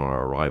 and upon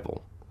our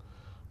arrival,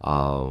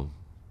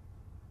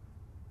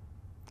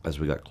 as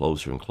we got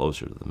closer and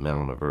closer to the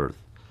mound of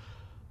Earth,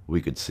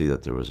 we could see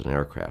that there was an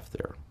aircraft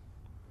there.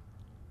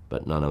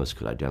 But none of us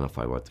could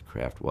identify what the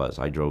craft was.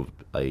 I drove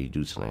a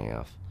Deuce and a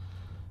Half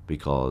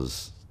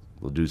because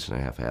the Deuce and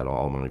a Half had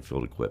all my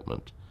field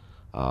equipment,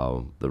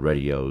 the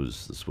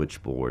radios, the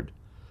switchboard,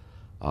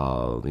 the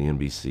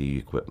NBC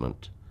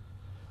equipment.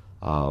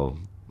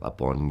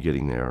 Upon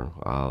getting there,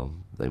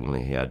 they went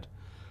ahead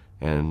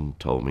and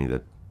told me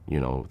that,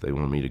 they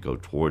wanted me to go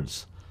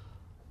towards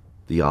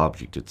the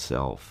object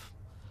itself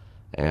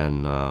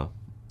and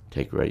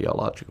take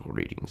radiological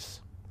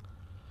readings.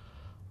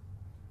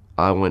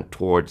 I went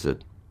towards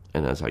it,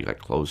 and as I got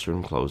closer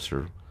and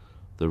closer,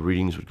 the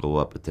readings would go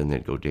up, but then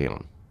they'd go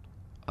down,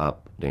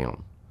 up,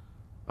 down.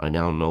 I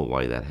now know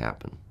why that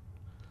happened.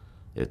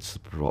 It's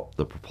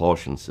the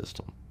propulsion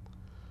system.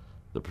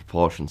 The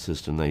propulsion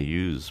system they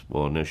use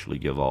will initially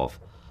give off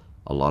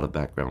a lot of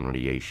background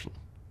radiation,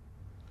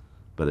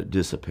 but it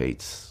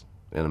dissipates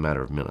in a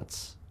matter of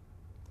minutes.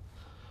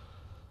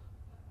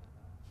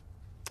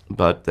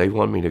 But they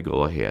wanted me to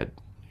go ahead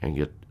and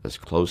get as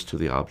close to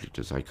the object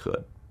as I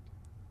could.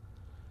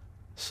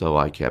 So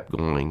I kept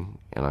going,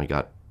 and I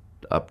got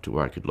up to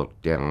where I could look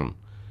down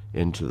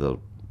into the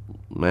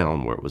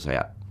mound where it was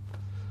at.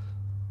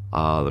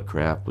 The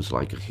craft was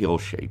like a hill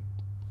shape,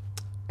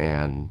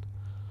 and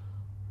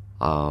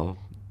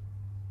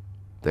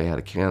they had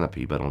a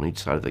canopy, but on each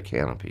side of the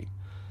canopy.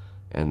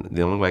 And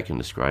the only way I can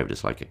describe it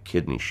is like a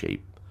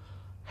kidney-shaped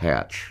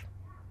hatch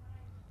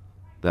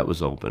that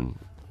was open,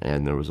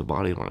 and there was a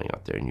body lying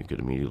out there, and you could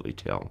immediately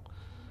tell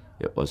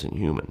it wasn't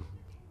human.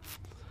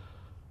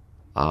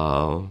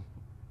 I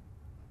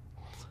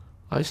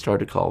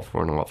started to call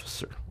for an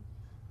officer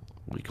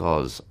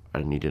because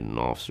I needed an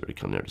officer to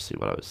come there to see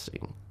what I was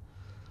seeing.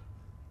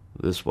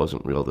 This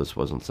wasn't real. This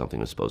wasn't something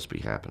that was supposed to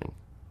be happening.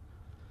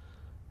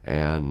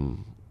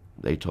 And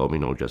they told me,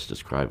 no, just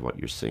describe what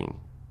you're seeing.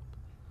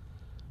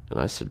 And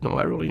I said, no,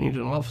 I really need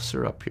an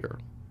officer up here.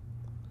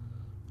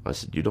 I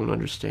said, you don't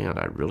understand.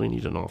 I really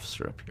need an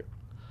officer up here.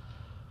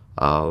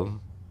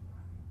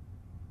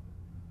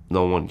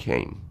 No one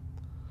came.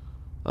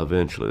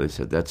 Eventually, they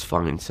said, that's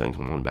fine, son,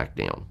 come on back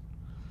down.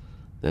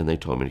 Then they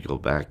told me to go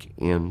back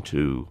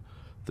into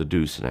the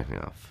deuce and a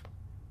half.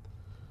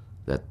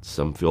 That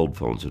some field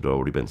phones had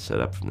already been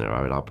set up from there.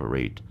 I would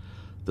operate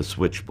the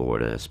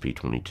switchboard at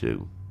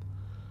SP-22.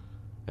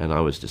 And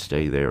I was to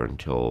stay there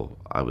until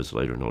I was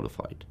later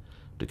notified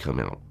to come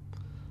out.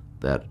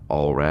 That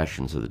all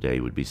rations of the day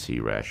would be C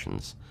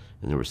rations,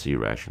 and there were C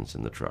rations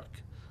in the truck.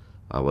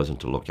 I wasn't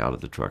to look out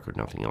of the truck or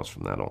nothing else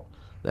from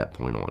that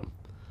point on.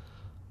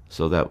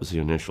 So that was the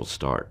initial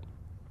start.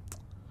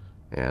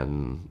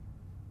 And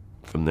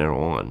from there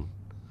on,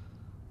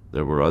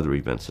 there were other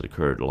events that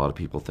occurred. A lot of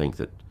people think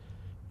that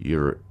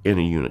you're in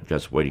a unit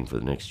just waiting for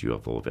the next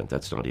UFO event.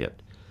 That's not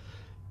it.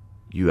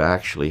 You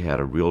actually had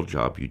a real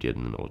job you did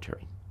in the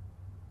military,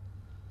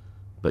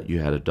 but you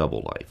had a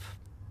double life.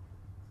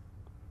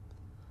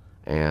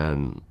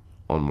 And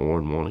on more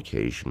than one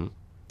occasion,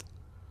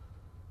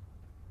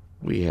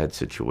 we had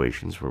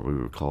situations where we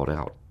were called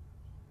out.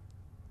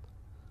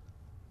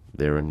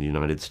 There in the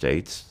United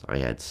States, I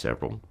had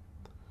several.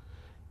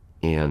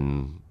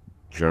 In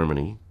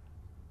Germany,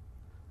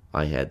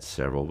 I had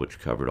several, which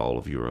covered all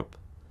of Europe.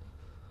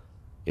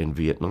 In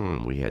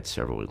Vietnam, we had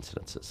several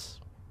incidences.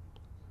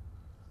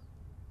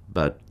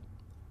 But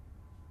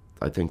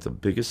I think the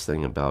biggest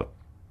thing about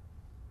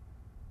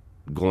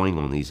going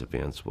on these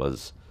events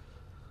was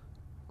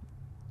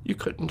you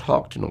couldn't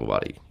talk to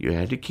nobody. You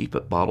had to keep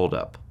it bottled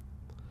up.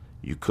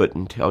 You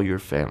couldn't tell your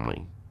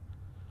family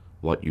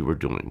what you were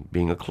doing.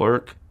 Being a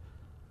clerk,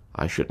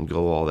 I shouldn't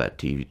go all that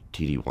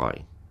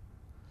TDY.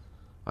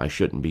 I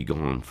shouldn't be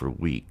gone for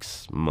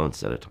weeks,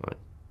 months at a time.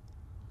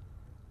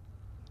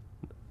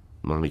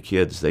 My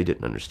kids, they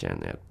didn't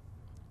understand that.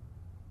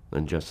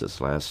 And just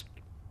this last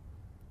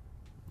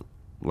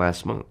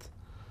month,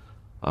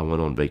 I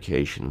went on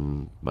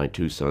vacation. My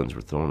two sons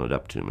were throwing it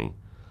up to me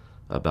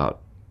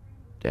about,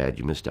 Dad,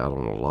 you missed out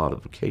on a lot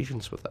of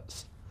vacations with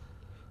us.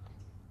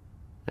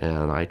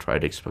 And I tried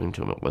to explain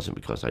to them it wasn't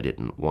because I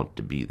didn't want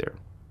to be there.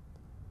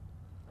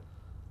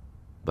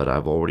 But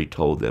I've already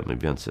told them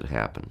events that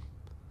happened.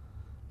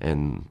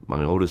 And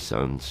my oldest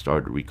son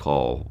started to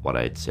recall what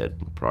I had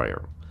said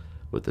prior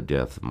with the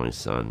death of my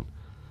son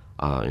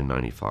in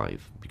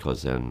 '95,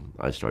 because then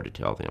I started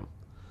to tell them.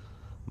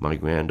 My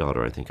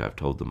granddaughter, I think I've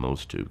told the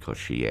most to because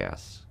she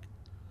asked.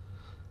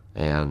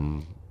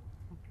 And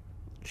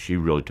she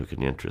really took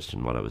an interest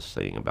in what I was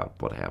saying about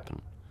what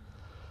happened.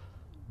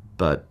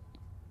 But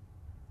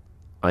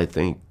I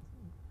think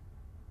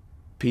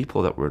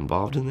people that were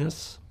involved in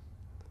this,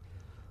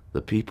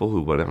 the people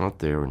who went out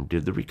there and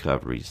did the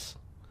recoveries,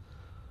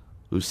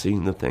 who've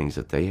seen the things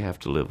that they have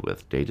to live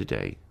with day to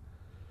day,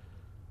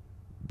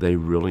 they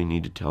really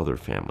need to tell their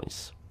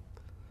families.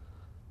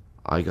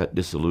 I got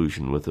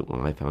disillusioned with it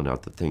when I found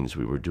out the things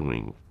we were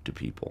doing to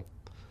people.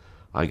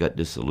 I got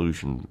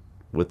disillusioned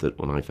with it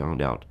when I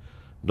found out,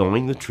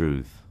 knowing the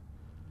truth,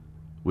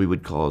 we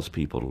would cause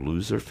people to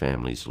lose their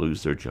families,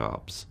 lose their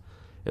jobs,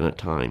 and at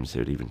times they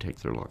would even take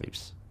their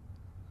lives.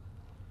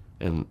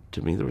 And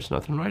to me, there was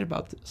nothing right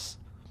about this.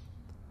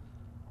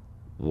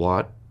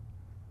 What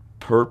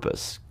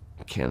purpose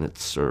can it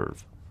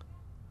serve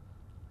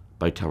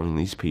by telling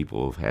these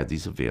people who've had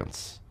these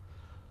events,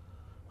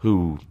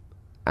 who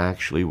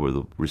actually were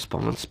the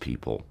response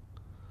people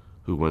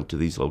who went to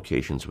these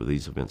locations where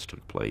these events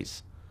took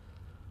place,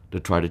 to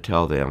try to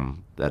tell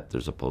them that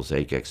there's a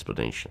prosaic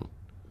explanation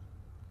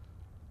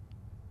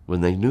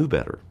when they knew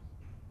better?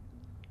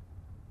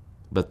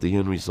 But the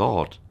end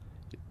result,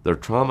 they're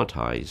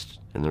traumatized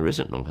and there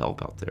isn't no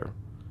help out there.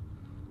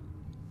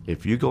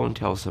 If you go and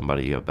tell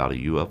somebody about a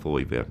UFO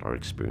event or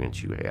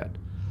experience you had,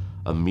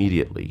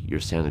 immediately your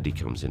sanity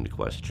comes into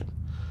question.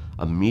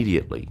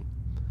 Immediately,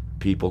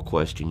 people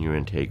question your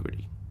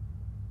integrity.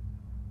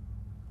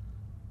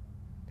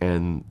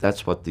 And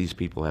that's what these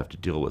people have to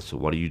deal with. So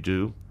what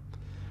do?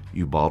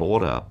 You bottle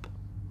it up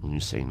and you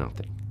say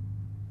nothing.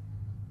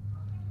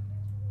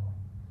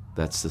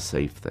 That's the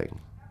safe thing.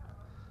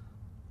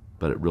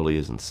 But it really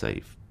isn't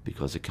safe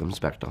because it comes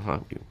back to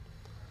haunt you.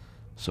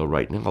 So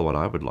right now what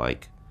I would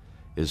like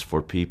is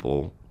for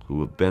people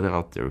who have been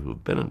out there, who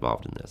have been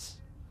involved in this,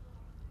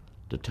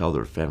 to tell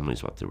their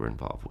families what they were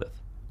involved with.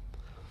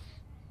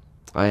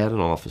 I had an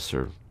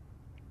officer,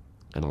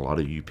 and a lot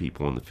of you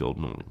people in the field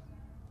know him.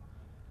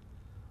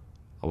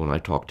 When I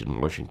talked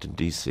in Washington,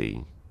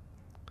 D.C.,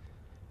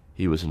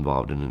 he was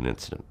involved in an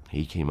incident.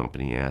 He came up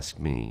and he asked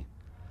me,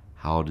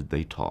 how did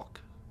they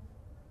talk?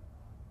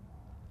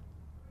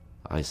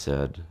 I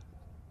said,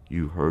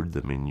 you heard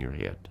them in your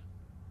head.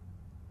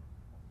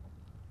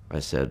 I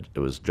said, it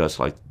was just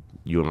like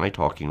you and I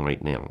talking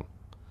right now.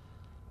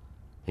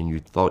 And you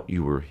thought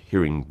you were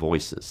hearing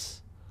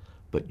voices,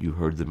 but you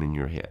heard them in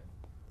your head.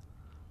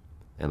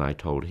 And I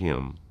told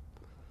him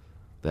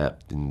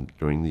that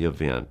during the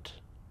event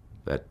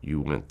that you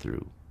went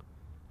through,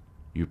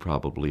 you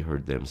probably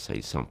heard them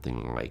say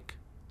something like,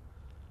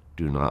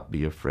 do not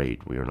be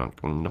afraid, we are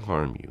not going to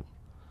harm you.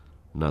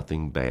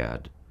 Nothing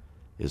bad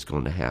is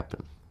going to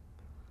happen.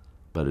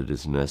 But it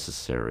is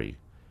necessary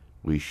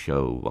we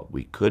show what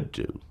we could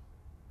do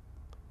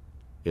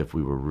if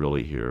we were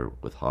really here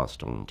with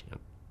hostile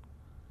intent.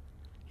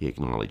 He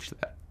acknowledged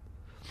that.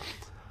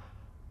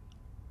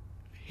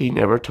 He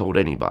never told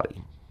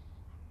anybody,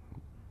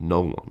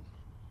 no one,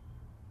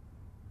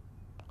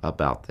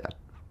 about that,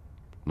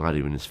 not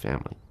even his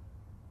family.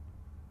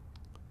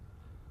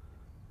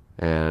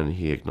 And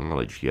he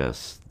acknowledged,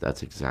 yes,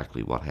 that's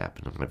exactly what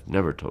happened, and I've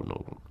never told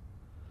no one.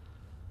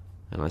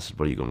 And I said,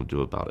 what are you going to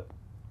do about it?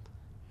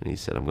 And he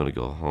said, I'm going to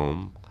go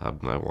home,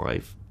 hug my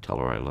wife, tell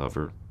her I love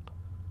her,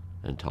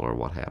 and tell her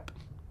what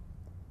happened.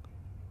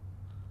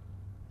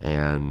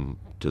 And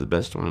to the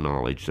best of my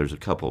knowledge, there's a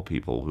couple of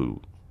people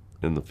who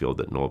in the field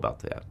that know about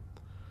that,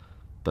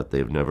 but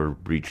they've never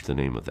breached the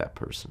name of that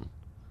person.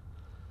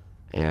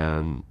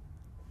 And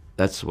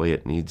that's the way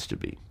it needs to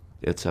be.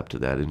 It's up to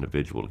that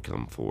individual to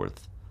come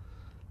forth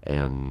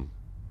and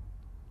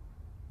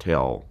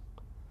tell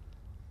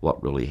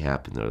what really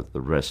happened,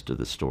 the rest of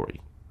the story.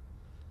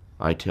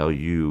 I tell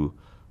you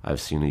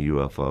I've seen a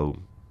UFO.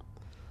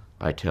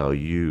 I tell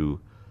you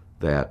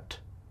that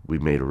we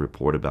made a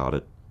report about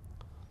it,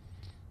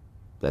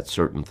 that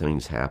certain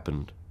things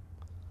happened.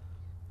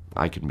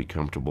 I can be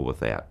comfortable with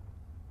that.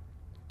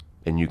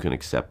 And you can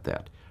accept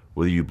that,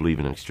 whether you believe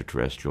in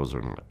extraterrestrials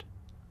or not.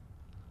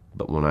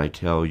 But when I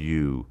tell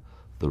you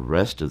the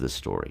rest of the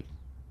story,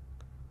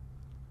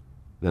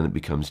 then it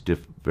becomes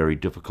very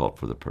difficult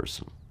for the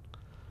person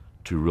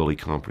to really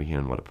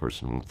comprehend what a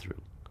person went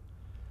through.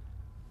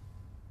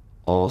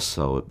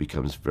 Also, it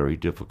becomes very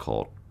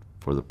difficult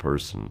for the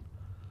person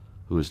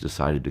who has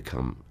decided to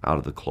come out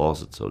of the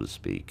closet, so to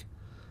speak,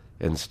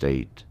 and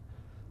state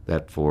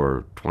that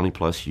for 20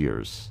 plus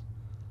years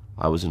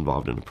I was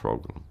involved in a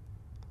program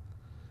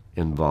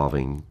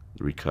involving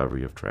the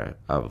recovery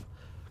of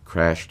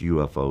crashed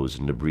UFOs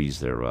and debris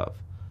thereof.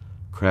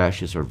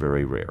 Crashes are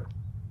very rare,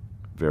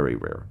 very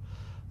rare.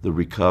 The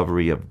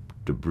recovery of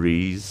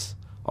debris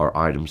or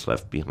items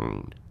left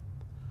behind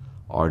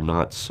are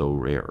not so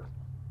rare.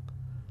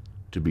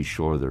 To be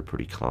sure, they're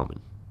pretty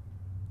common.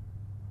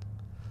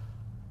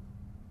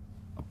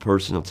 A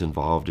person that's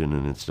involved in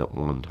an incident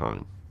one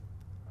time,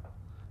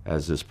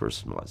 as this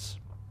person was,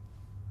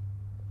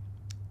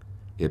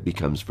 it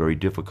becomes very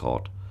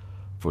difficult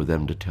for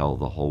them to tell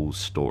the whole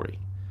story,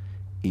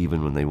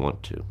 even when they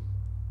want to.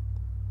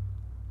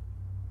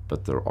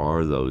 But there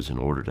are those, in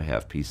order to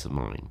have peace of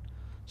mind,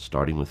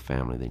 starting with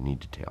family, they need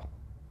to tell.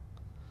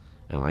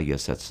 And I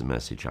guess that's the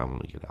message I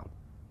want to get out.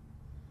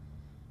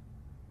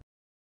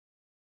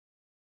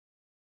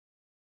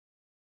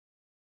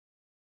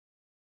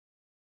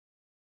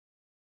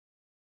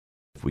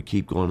 If we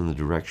keep going in the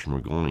direction we're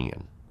going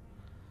in,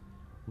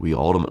 we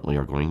ultimately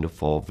are going to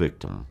fall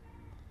victim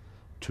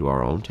to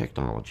our own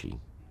technology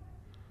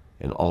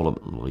and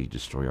ultimately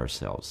destroy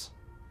ourselves.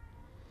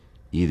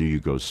 Either you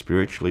go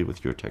spiritually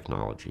with your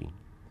technology,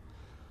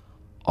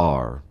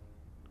 or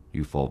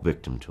you fall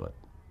victim to it.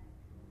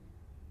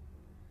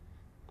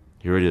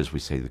 Here it is, we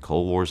say the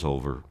Cold War's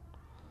over,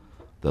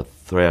 the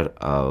threat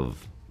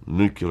of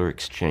nuclear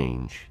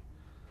exchange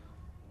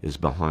is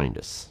behind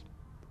us,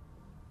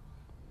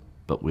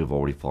 but we've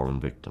already fallen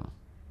victim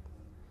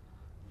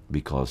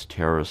because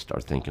terrorists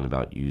are thinking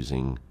about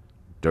using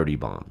dirty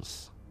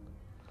bombs.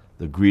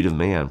 The greed of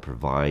man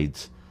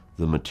provides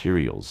the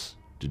materials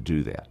to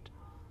do that.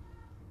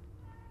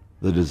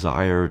 The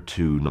desire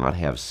to not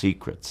have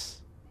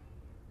secrets,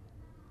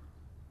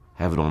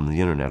 have it on the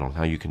internet on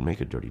how you can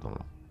make a dirty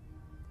bomb.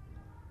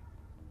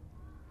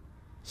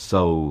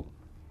 So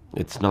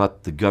it's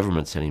not the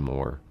governments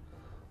anymore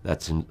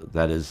that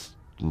is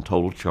in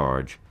total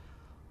charge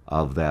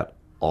of that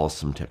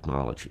awesome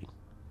technology.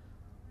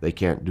 They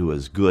can't do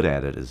as good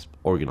at it as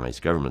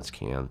organized governments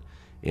can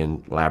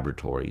in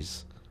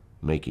laboratories,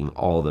 making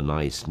all the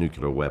nice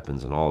nuclear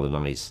weapons and all the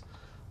nice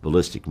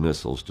ballistic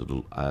missiles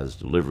as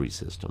delivery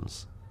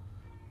systems.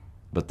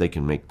 But they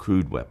can make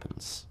crude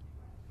weapons.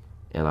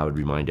 And I would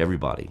remind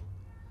everybody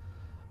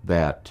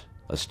that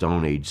a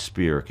Stone Age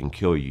spear can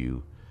kill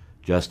you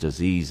just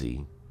as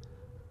easy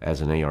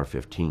as an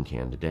AR-15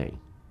 can today.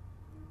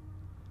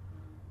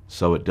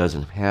 So it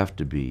doesn't have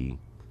to be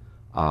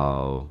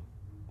a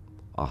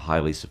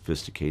highly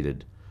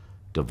sophisticated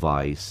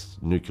device,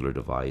 nuclear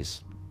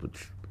device,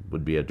 which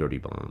would be a dirty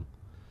bomb.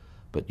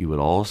 But you would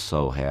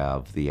also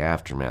have the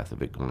aftermath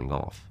of it going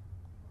off.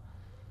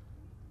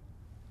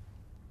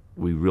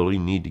 We really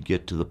need to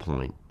get to the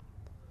point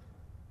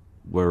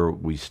where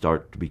we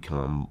start to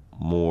become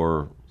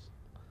more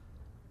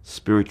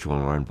spiritual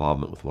in our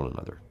involvement with one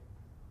another.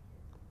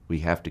 We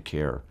have to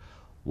care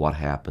what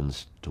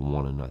happens to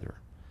one another.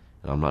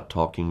 And I'm not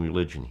talking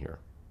religion here.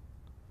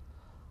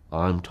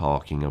 I'm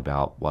talking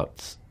about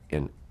what's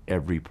in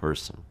every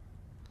person.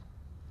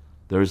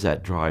 There's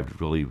that drive to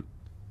really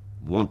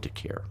want to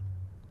care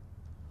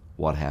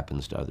what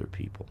happens to other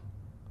people.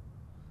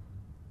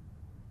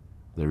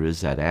 There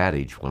is that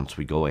adage, once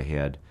we go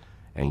ahead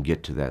and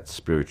get to that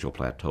spiritual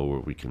plateau where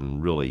we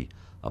can really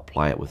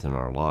apply it within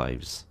our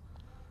lives,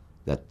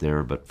 that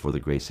there but for the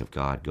grace of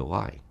God go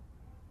I.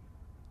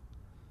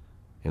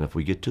 And if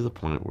we get to the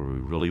point where we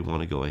really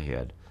want to go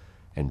ahead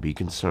and be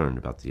concerned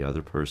about the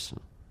other person,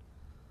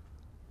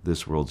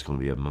 this world's going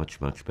to be a much,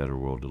 much better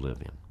world to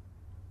live in.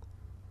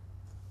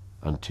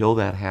 Until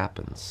that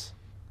happens,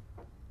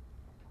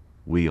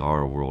 we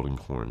are a world in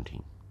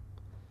quarantine.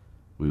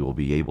 We will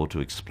be able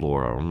to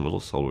explore our own little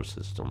solar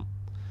system.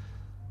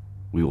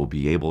 We will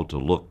be able to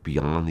look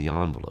beyond the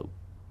envelope,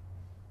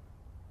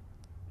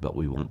 but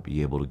we won't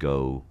be able to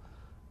go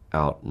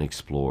out and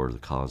explore the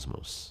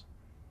cosmos.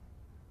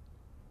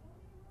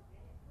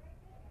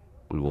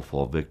 We will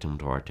fall victim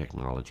to our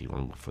technology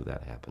long before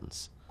that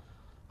happens,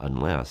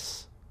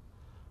 unless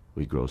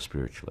we grow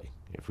spiritually.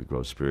 If we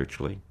grow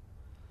spiritually,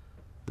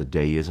 the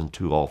day isn't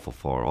too awful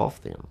far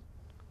off then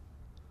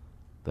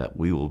that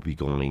we will be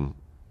going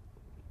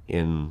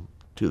into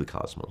the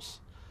cosmos.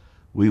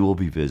 We will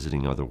be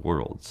visiting other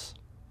worlds.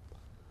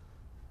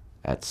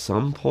 At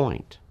some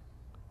point,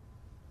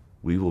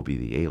 we will be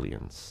the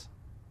aliens,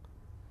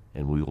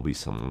 and we will be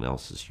someone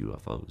else's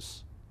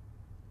UFOs.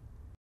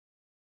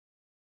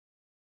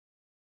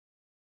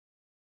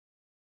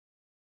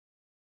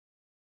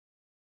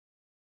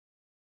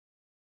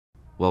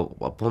 Well,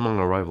 upon my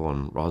arrival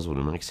in Roswell,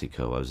 New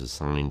Mexico, I was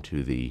assigned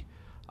to the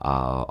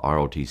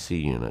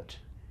ROTC unit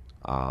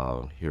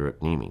here at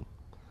NEMI.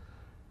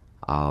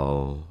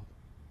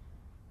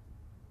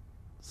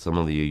 Some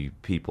of the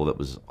people that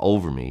was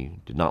over me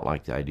did not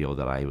like the idea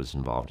that I was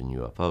involved in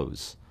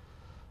UFOs.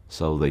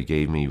 So they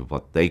gave me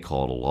what they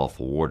called a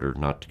lawful order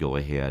not to go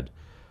ahead,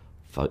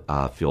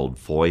 filled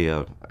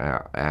FOIA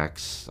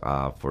acts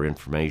for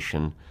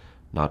information,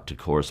 not to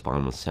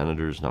correspond with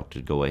senators, not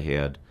to go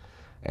ahead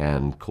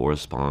and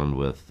correspond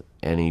with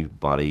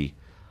anybody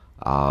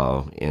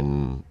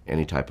in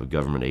any type of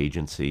government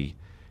agency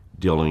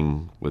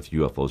dealing with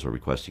UFOs or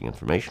requesting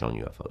information on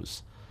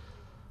UFOs.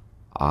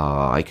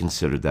 I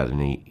considered that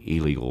an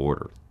illegal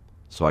order,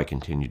 so I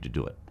continued to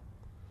do it.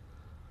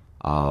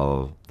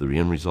 The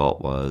end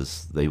result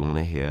was they went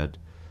ahead,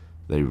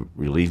 they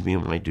relieved me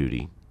of my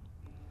duty,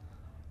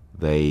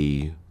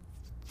 they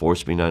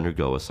forced me to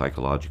undergo a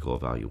psychological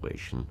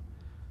evaluation,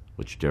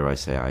 which, dare I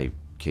say, I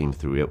came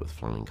through it with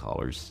flying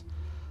colors.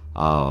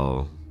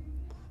 The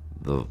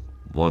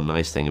one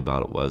nice thing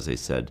about it was they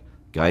said,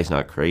 guy's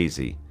not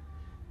crazy.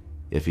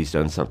 If he's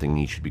done something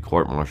he should be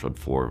court-martialed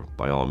for,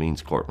 by all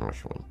means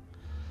court-martial him.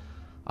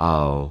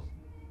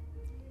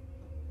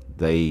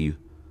 They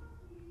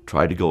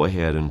tried to go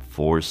ahead and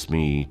force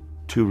me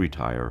to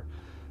retire.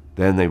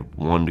 Then they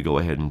wanted to go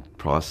ahead and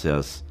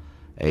process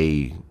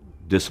a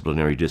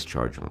disciplinary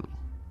discharge on me.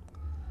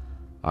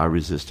 I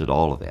resisted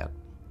all of that.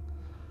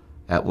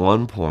 At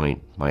one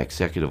point, my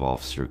executive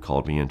officer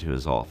called me into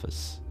his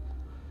office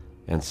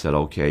and said,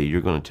 okay,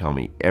 you're going to tell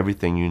me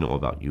everything you know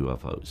about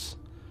UFOs.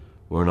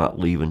 We're not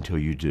leaving till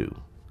you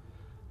do.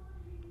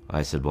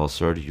 I said, well,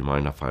 sir, do you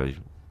mind if I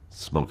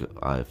smoke?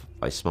 If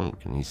I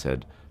smoke? And he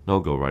said, no,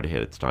 go right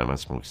ahead. It's time I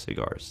smoke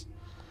cigars.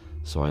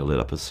 So I lit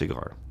up a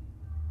cigar.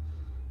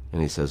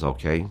 And he says,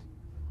 okay,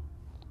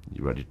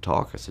 you ready to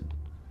talk? I said,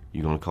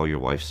 you going to call your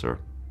wife, sir?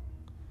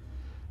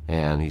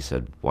 And he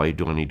said, why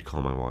do I need to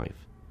call my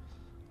wife?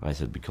 I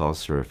said, because,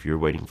 sir, if you're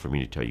waiting for me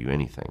to tell you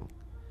anything,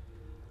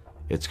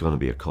 it's going to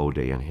be a cold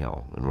day in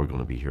hell, and we're going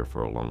to be here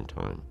for a long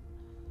time.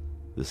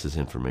 This is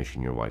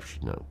information your wife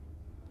should know.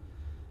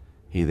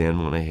 He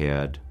then went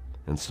ahead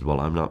and said,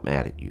 well, I'm not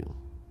mad at you.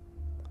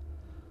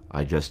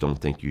 I just don't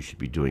think you should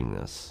be doing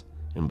this.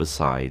 And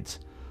besides,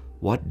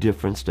 what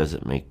difference does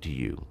it make to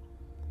you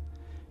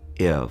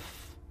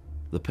if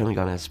the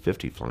Pentagon has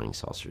 50 flying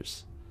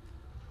saucers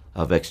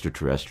of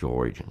extraterrestrial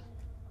origin?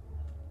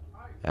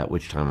 At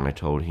which time I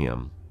told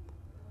him,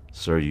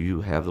 sir,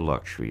 you have the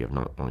luxury of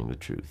not knowing the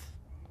truth.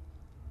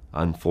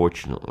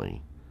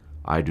 Unfortunately,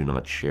 I do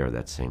not share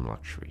that same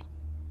luxury.